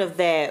outside of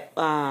that,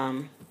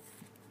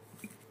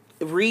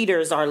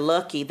 readers are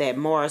lucky that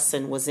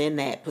Morrison was in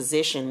that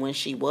position when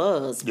she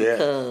was,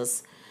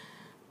 because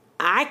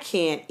I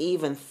can't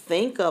even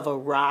think of a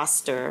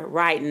roster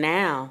right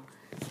now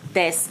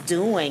that's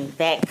doing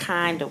that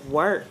kind of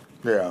work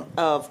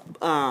of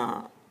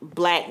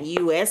black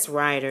U.S.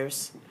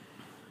 writers.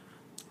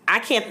 I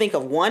can't think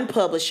of one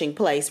publishing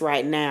place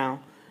right now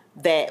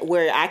that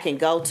where I can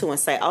go to and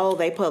say, oh,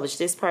 they published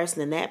this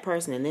person and that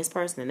person and this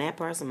person and that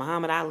person,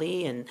 Muhammad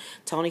Ali and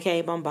Tony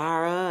K.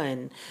 Bambara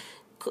and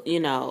Wally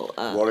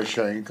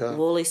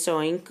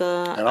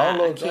Soyinka, and all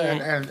those,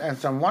 and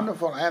some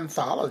wonderful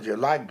anthology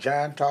like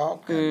Giant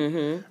Talk,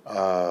 and,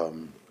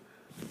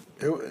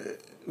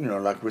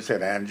 like we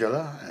said,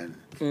 Angela, and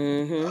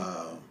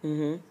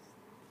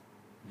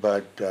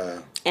but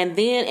and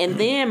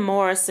then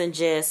Morrison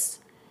just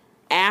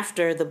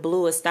after The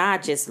Bluest Eye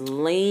just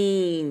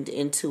leaned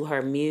into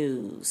her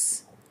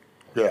muse,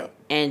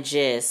 and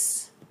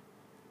just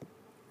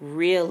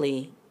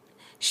really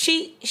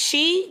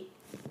she.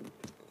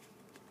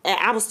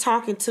 I was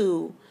talking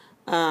to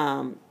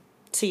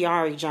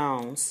Tiari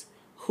Jones,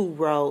 who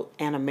wrote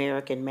An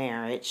American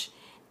Marriage,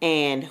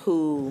 and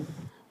who,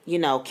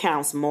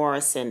 counts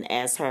Morrison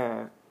as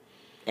her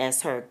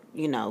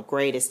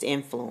greatest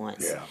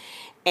influence. Yeah.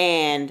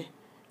 And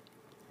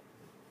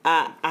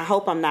I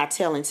hope I'm not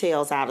telling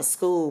tales out of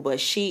school,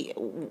 but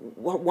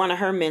one of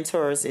her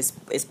mentors is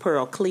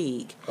Pearl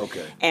Cleage.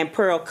 Okay. And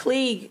Pearl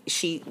Cleage,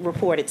 she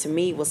reported to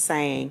me, was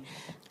saying,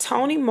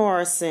 Toni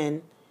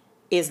Morrison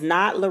is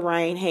not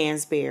Lorraine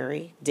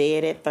Hansberry,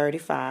 dead at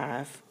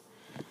 35.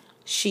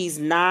 She's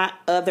not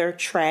other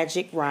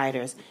tragic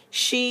writers.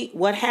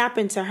 What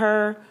happened to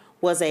her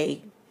was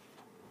a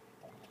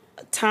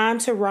time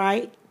to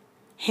write,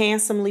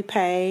 handsomely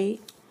paid,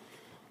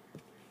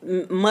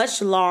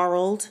 much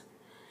laureled,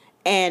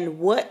 and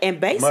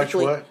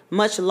basically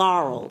much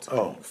laureled.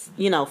 Oh, that's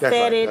Right,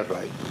 feted, that's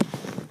right.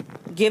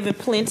 Given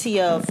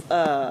plenty of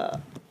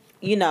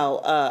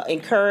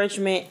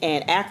encouragement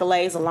and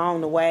accolades along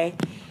the way.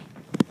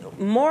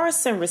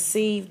 Morrison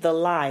received the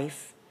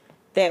life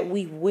that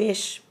we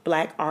wish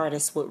black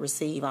artists would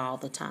receive all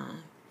the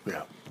time.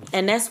 Yeah.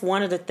 And that's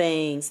one of the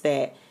things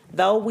that,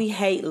 though we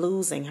hate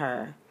losing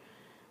her,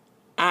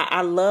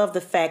 I love the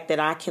fact that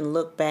I can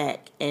look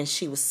back and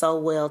she was so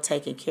well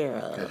taken care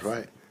of. That's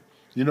right.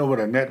 You know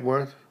what a net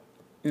worth?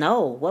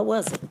 No, what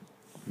was it?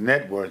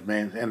 Net worth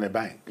means in the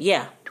bank.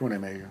 Yeah. 20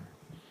 million.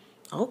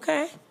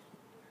 Okay.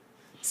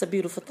 It's a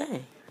beautiful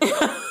thing.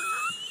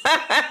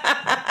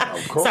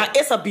 Of course. So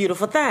it's a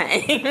beautiful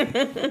thing.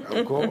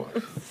 Of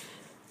course.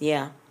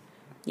 Yeah.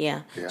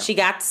 She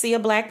got to see a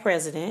black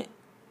president.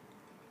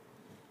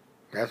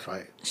 That's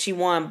right. She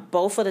won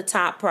both of the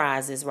top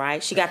prizes,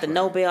 right? She got the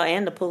Nobel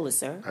and the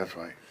Pulitzer. That's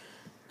right.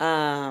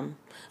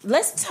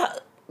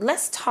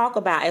 Let's talk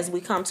about, as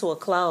we come to a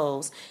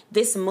close,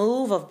 this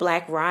move of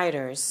black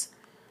writers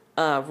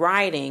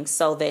writing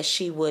so that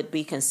she would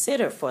be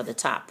considered for the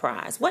top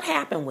prize. What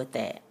happened with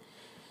that?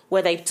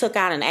 Where they took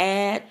out an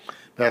ad?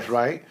 That's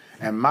right.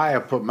 And Maya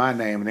put my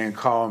name and then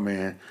called me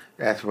and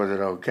asked, was it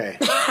okay?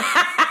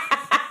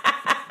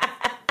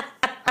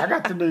 I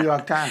got the New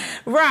York Times.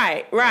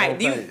 Right.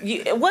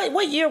 You,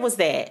 what year was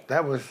that?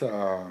 That was...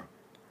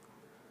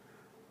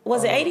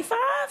 was it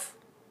 85?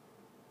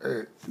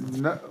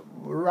 No,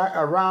 right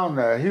around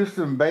there.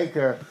 Houston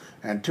Baker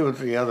and 2 or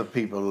 3 other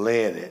people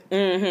led it.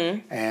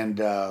 Mm-hmm. And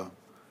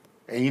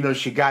you know,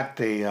 she got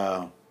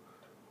the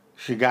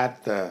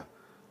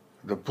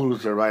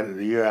Pulitzer right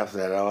the year after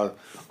that,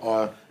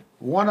 or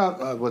one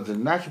of was the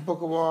National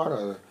Book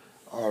Award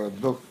or the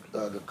book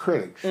the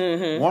Critics.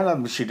 Mm-hmm. One of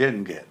them she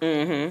didn't get.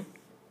 Mm-hmm.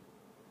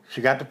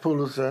 She got the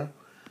Pulitzer,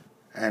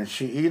 and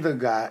she either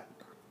got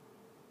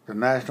the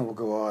National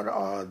Book Award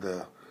or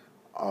the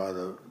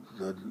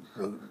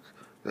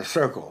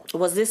Circle.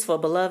 Was this for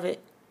Beloved?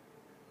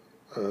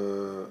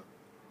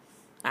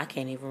 I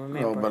can't even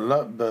remember.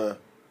 No,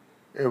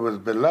 it was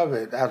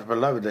Beloved. After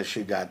Beloved, that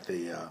she got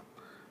the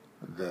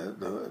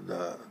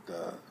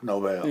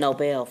Nobel.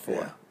 Nobel for.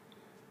 Yeah.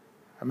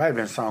 It might have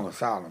been Song of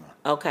Solomon.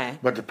 Okay.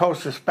 But the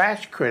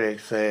Post-Dispatch critic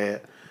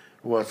said,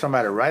 well,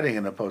 somebody writing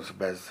in the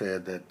Post-Dispatch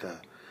said that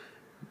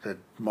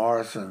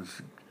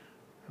Morrison's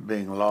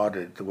being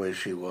lauded the way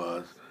she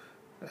was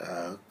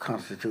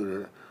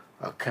constituted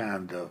a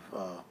kind of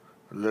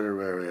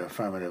literary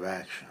affirmative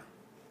action.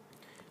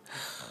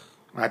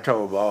 I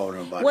told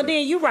Baldwin about it. Well,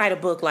 then you write a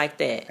book like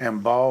that.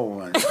 And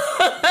Baldwin.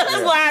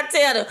 That's why I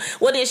tell them.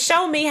 Well, then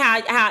show me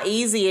how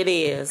easy it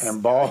is.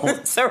 And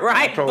Baldwin. to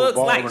write books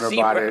Baldwin like she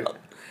about wrote. It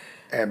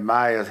at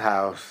Maya's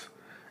house,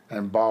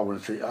 and Baldwin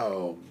said,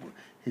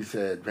 he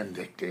said,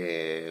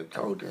 vindictive,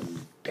 told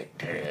him,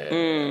 vindictive.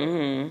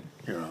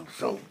 Mm-hmm. You know,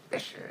 so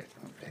vicious,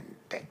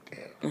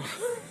 vindictive.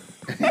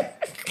 Yeah,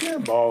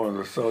 Baldwin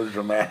was so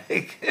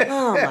dramatic.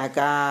 Oh, my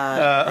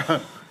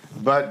God.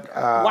 But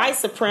white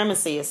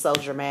supremacy is so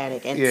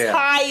dramatic and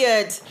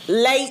tired,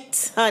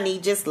 late, honey,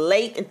 just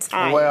late and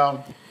tired.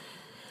 Well,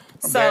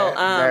 so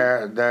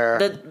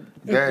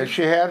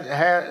she had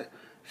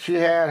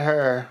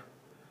her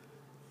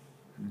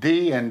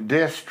D and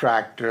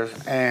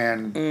distractors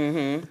and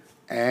you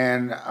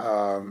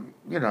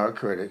know,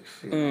 critics,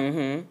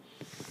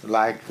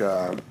 like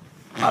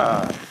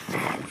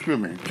excuse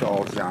me,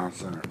 Charles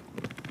Johnson,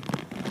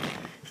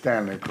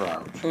 Stanley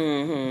Crouch.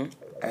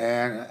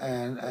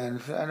 And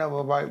there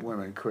were white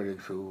women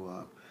critics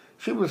who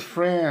she was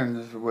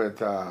friends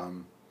with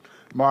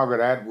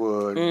Margaret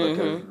Atwood, but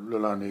there's a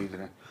little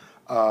uneasiness.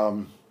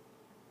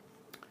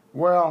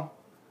 Well,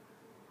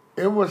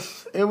 it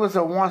was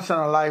a once in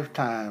a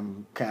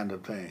lifetime kind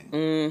of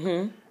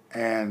thing,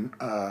 and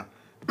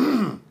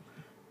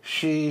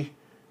she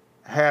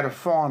had a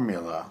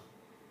formula.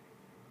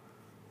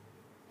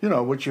 You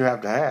know, which you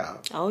have to have.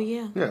 Oh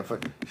yeah. Yeah,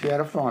 she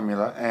had a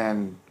formula,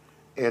 and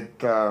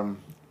it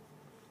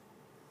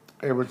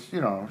was,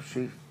 you know,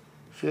 she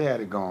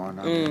had it going.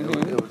 I mean,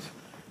 it was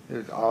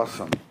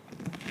awesome.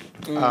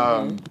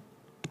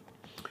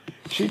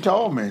 She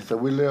told me, so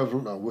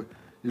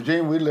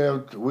Eugene, we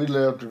live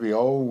to be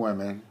old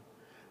women,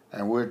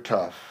 and we're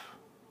tough.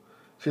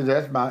 See,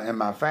 that's in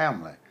my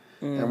family.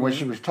 And when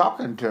she was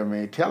talking to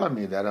me, telling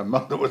me that her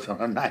mother was in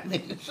her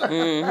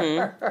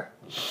 90s.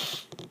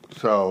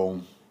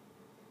 So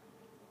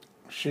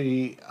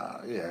she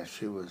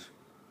was,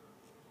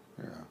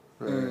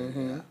 very,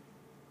 yeah.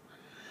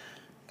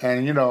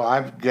 And you know,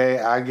 I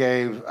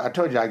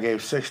told you I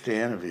gave 60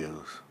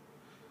 interviews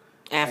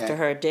after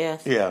her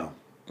death. Yeah,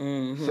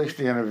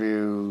 60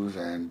 interviews,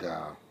 and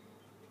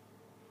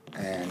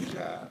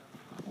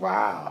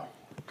wow,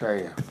 I tell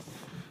you,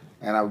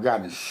 and I've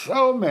gotten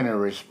so many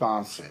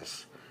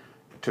responses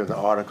to the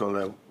article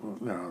that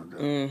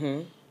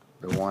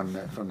the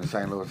one from the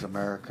St. Louis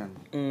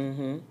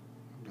American.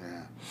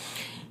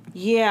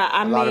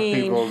 Yeah, a lot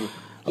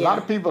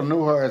of people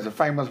knew her as a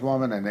famous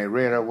woman, and they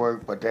read her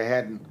work, but they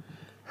hadn't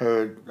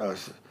heard or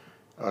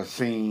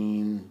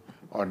seen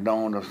or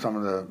known of some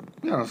of the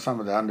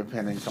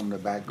underpinnings, some of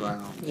the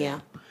background.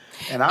 Yeah.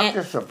 And I'm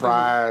just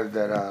surprised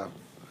that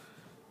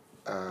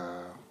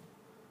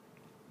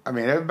I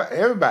mean,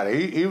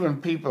 everybody,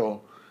 even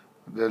people,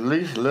 the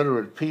least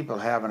literate people,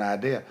 have an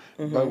idea.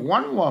 But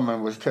one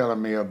woman was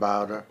telling me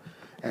about her,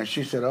 and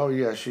she said, "Oh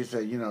yeah," she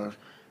said, "You know,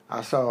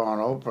 I saw her on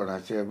Oprah," and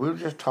I said, "We were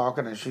just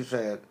talking," and she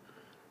said,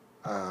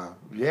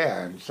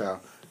 "Yeah," and so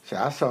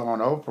I saw her on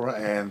Oprah,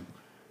 and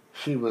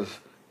she was,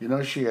 you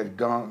know, she had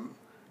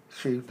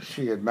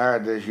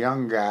married this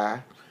young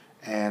guy,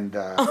 and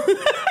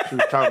she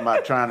was talking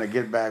about trying to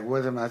get back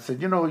with him. I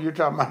said, "You know who you're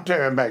talking about,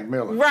 Terry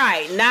McMillan."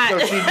 Right, not. So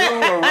she knew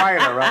a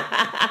writer, right?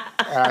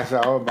 And I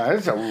said, "Oh man,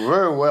 it's a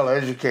very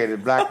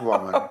well-educated black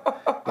woman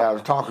that I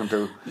was talking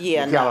to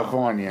in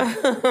California."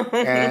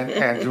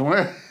 And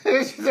when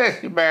she said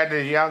she married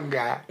this young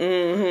guy,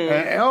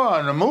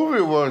 and the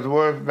movie was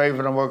made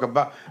for them work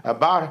about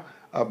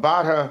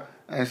her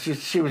and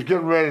she was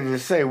getting ready to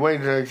say,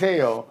 wait to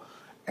exhale,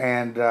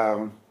 and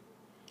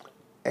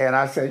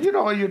I said, you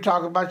know what you're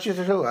talking about? She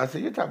said, who? I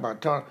said, you're talking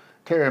about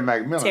Terry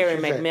McMillan. Terry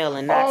She McMillan,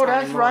 said, not oh, Toni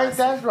that's Morrison. right,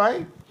 that's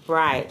right.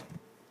 Right.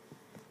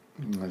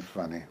 That's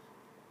funny.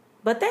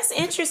 But that's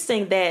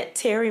interesting that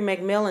Terry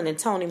McMillan and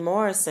Toni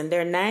Morrison,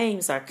 their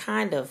names are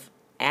kind of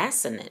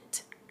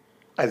assonant.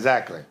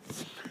 Exactly.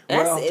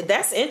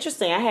 That's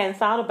interesting. I hadn't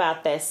thought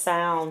about that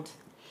sound.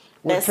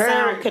 That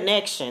sound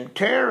connection.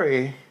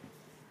 Terry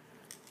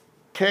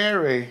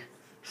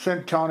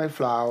sent Tony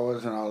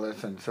flowers and all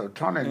this, and so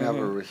Tony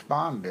never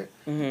responded.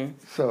 Mm-hmm.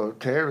 So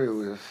Terry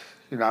was,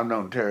 I've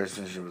known Terry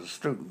since she was a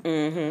student.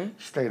 Mm-hmm.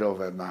 Stayed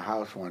over at my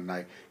house one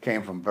night.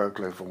 Came from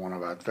Berkeley for one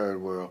of our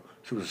third world.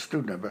 She was a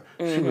student of,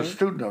 she was a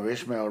student of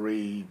Ishmael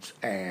Reed's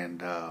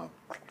and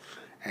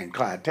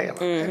Clyde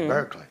Taylor at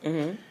Berkeley.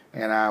 Mm-hmm.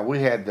 And we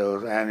had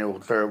those annual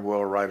Third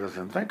World Writers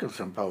and Thinkers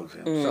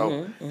Symposium.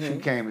 So she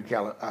came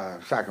to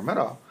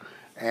Sacramento,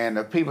 and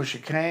the people she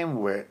came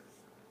with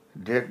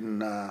didn't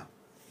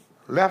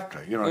left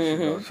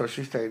her. So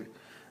she stayed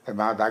at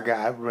my house.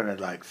 I rented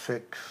like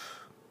six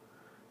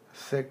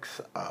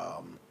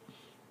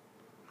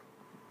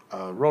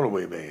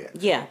rollaway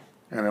beds. Yeah.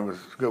 And it was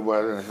good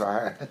weather, and so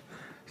I had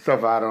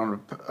stuff out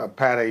on the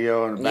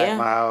patio in the back of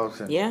my house.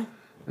 And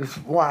this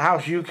what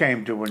house you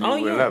came to when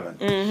you were 11.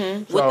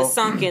 Mm-hmm. So, with the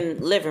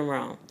sunken living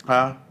room.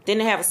 Huh?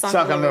 Didn't it have a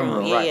sunken living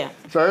room? Right. Yeah.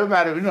 So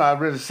everybody, I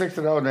rented 6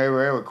 of those, and they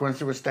were there.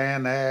 Quincy was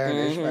staying there,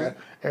 and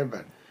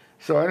everybody.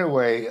 So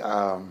anyway,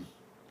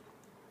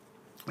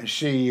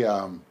 she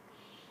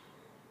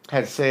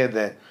had said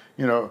that,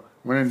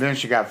 then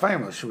she got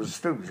famous. She was a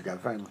student. She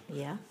got famous.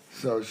 Yeah.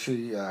 So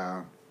she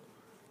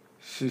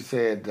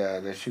said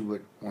that she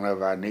would,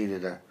 whenever I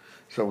needed her.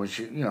 So when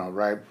she,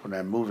 right when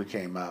that movie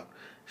came out,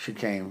 she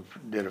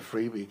did a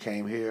freebie,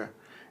 came here,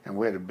 and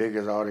we had the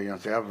biggest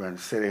audience ever in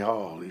City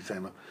Hall. He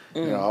said,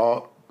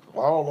 all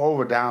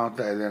over down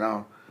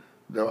there,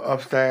 the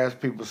upstairs,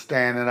 people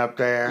standing up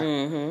there,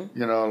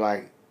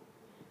 like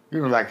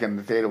in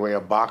the theater where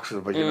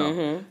boxes, but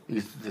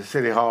the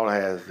City Hall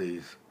has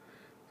these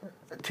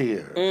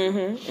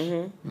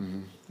tiers.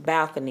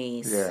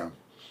 Balconies. Yeah.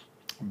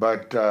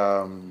 But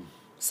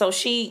so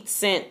she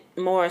sent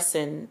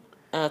Morrison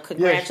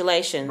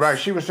congratulations. Right,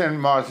 she was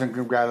sending Morrison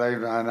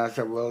congratulations, and I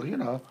said, well,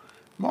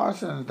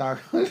 Morrison's not.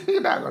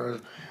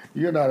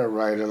 You're not a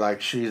writer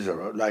like she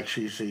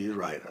sees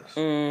writers.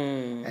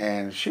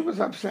 And she was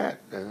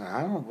upset. And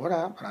I don't know what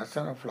happened. I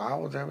sent her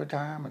flowers every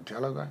time, a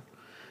telegram.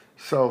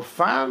 So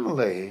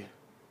finally,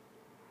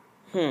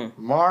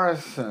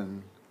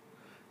 Morrison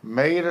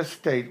made a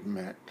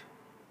statement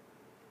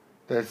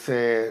that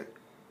said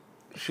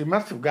she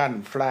must have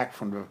gotten flack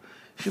from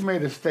she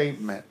made a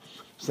statement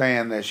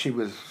saying that she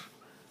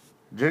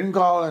didn't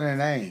call any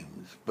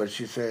names, but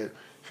she said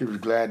she was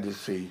glad to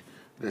see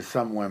that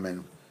some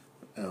women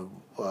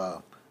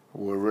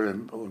were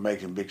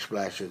making big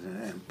splashes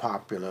in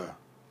popular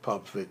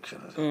Pulp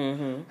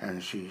Fiction,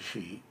 and she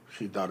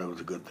thought it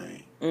was a good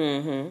thing.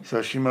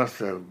 So she must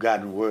have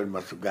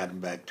gotten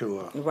back to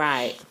her,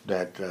 right?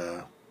 That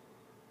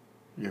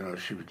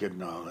she was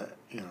getting all that.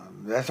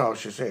 That's all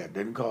she said.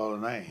 Didn't call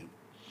her name.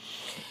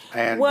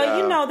 And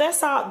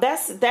that's all.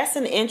 That's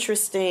an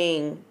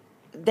interesting.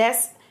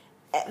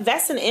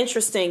 That's an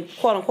interesting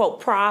quote unquote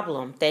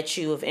problem that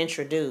you have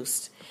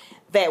introduced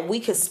that we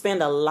could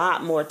spend a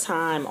lot more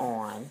time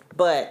on.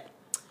 But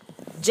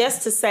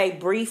just to say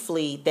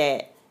briefly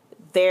that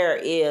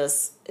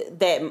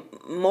that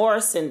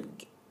Morrison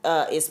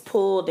is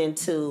pulled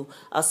into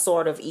a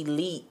sort of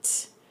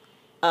elite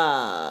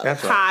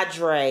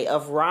cadre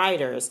of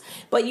writers.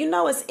 But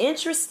it's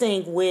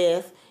interesting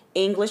with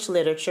English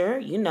literature.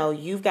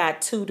 You've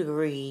got 2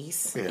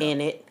 degrees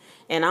in it,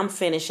 and I'm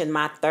finishing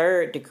my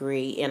 3rd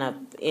degree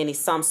in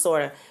some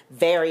sort of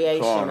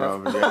variation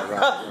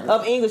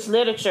of English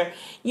literature.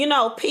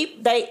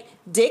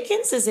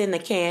 Dickens is in the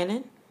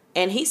canon,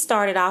 and he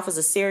started off as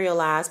a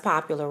serialized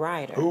popular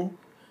writer. Who?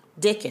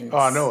 Dickens. Oh,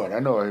 I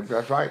know it.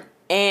 That's right.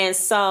 And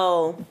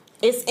so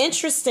it's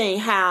interesting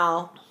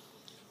how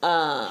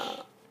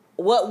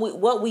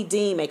what we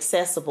deem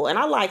accessible. And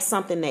I like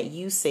something that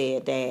you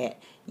said, Dad.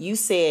 You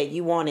said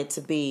you wanted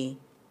to be.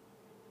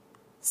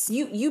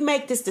 You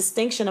make this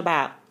distinction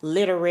about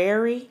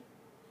literary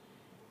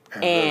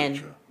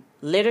and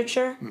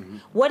literature. Mm-hmm.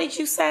 What did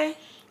you say?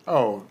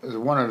 Oh, it's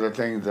one of the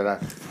things that I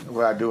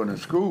do in the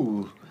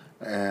schools,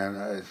 and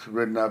it's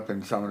written up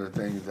in some of the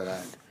things that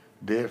I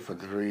did for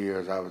the 3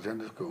 years I was in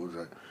the schools.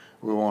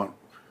 We want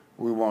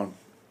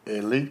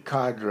elite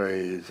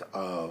cadres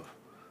of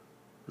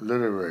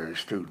literary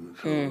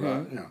students,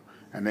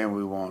 and then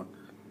we want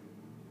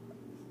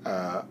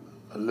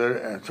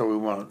and so we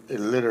want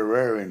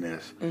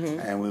literariness,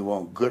 and we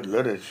want good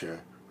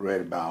literature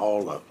read by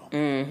all of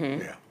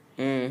them. Yeah.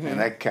 And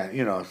that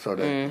so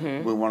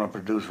that we want to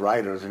produce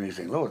writers in East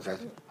St. Louis.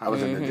 I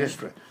was in the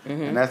district,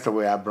 and that's the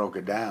way I broke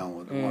it down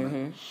with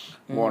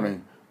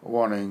wanting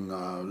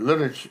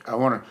literature. I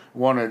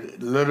wanted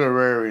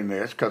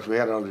literariness because we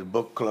had all these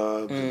book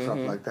clubs and stuff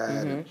like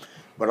that,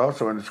 but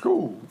also in the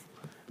school,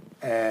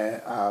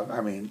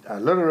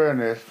 and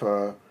literary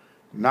for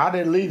not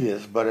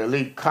elitists, but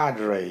elite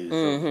cadres,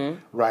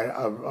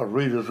 of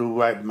readers who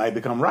may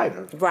become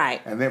writers.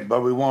 Right.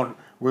 But we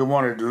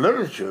wanted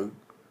literature,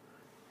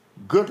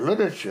 good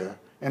literature,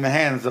 in the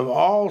hands of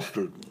all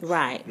students.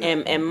 Right.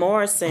 Yeah. And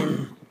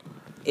Morrison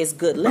is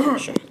good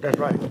literature. That's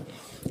right.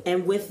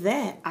 And with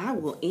that, I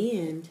will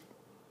end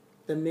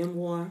the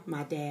memoir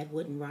My Dad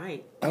Wouldn't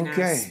Write in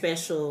our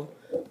special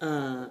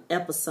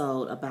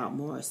episode about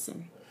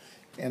Morrison.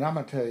 And I'm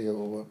going to tell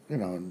you,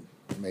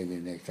 maybe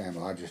next time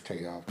I'll just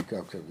take it off the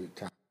cuff of the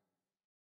time.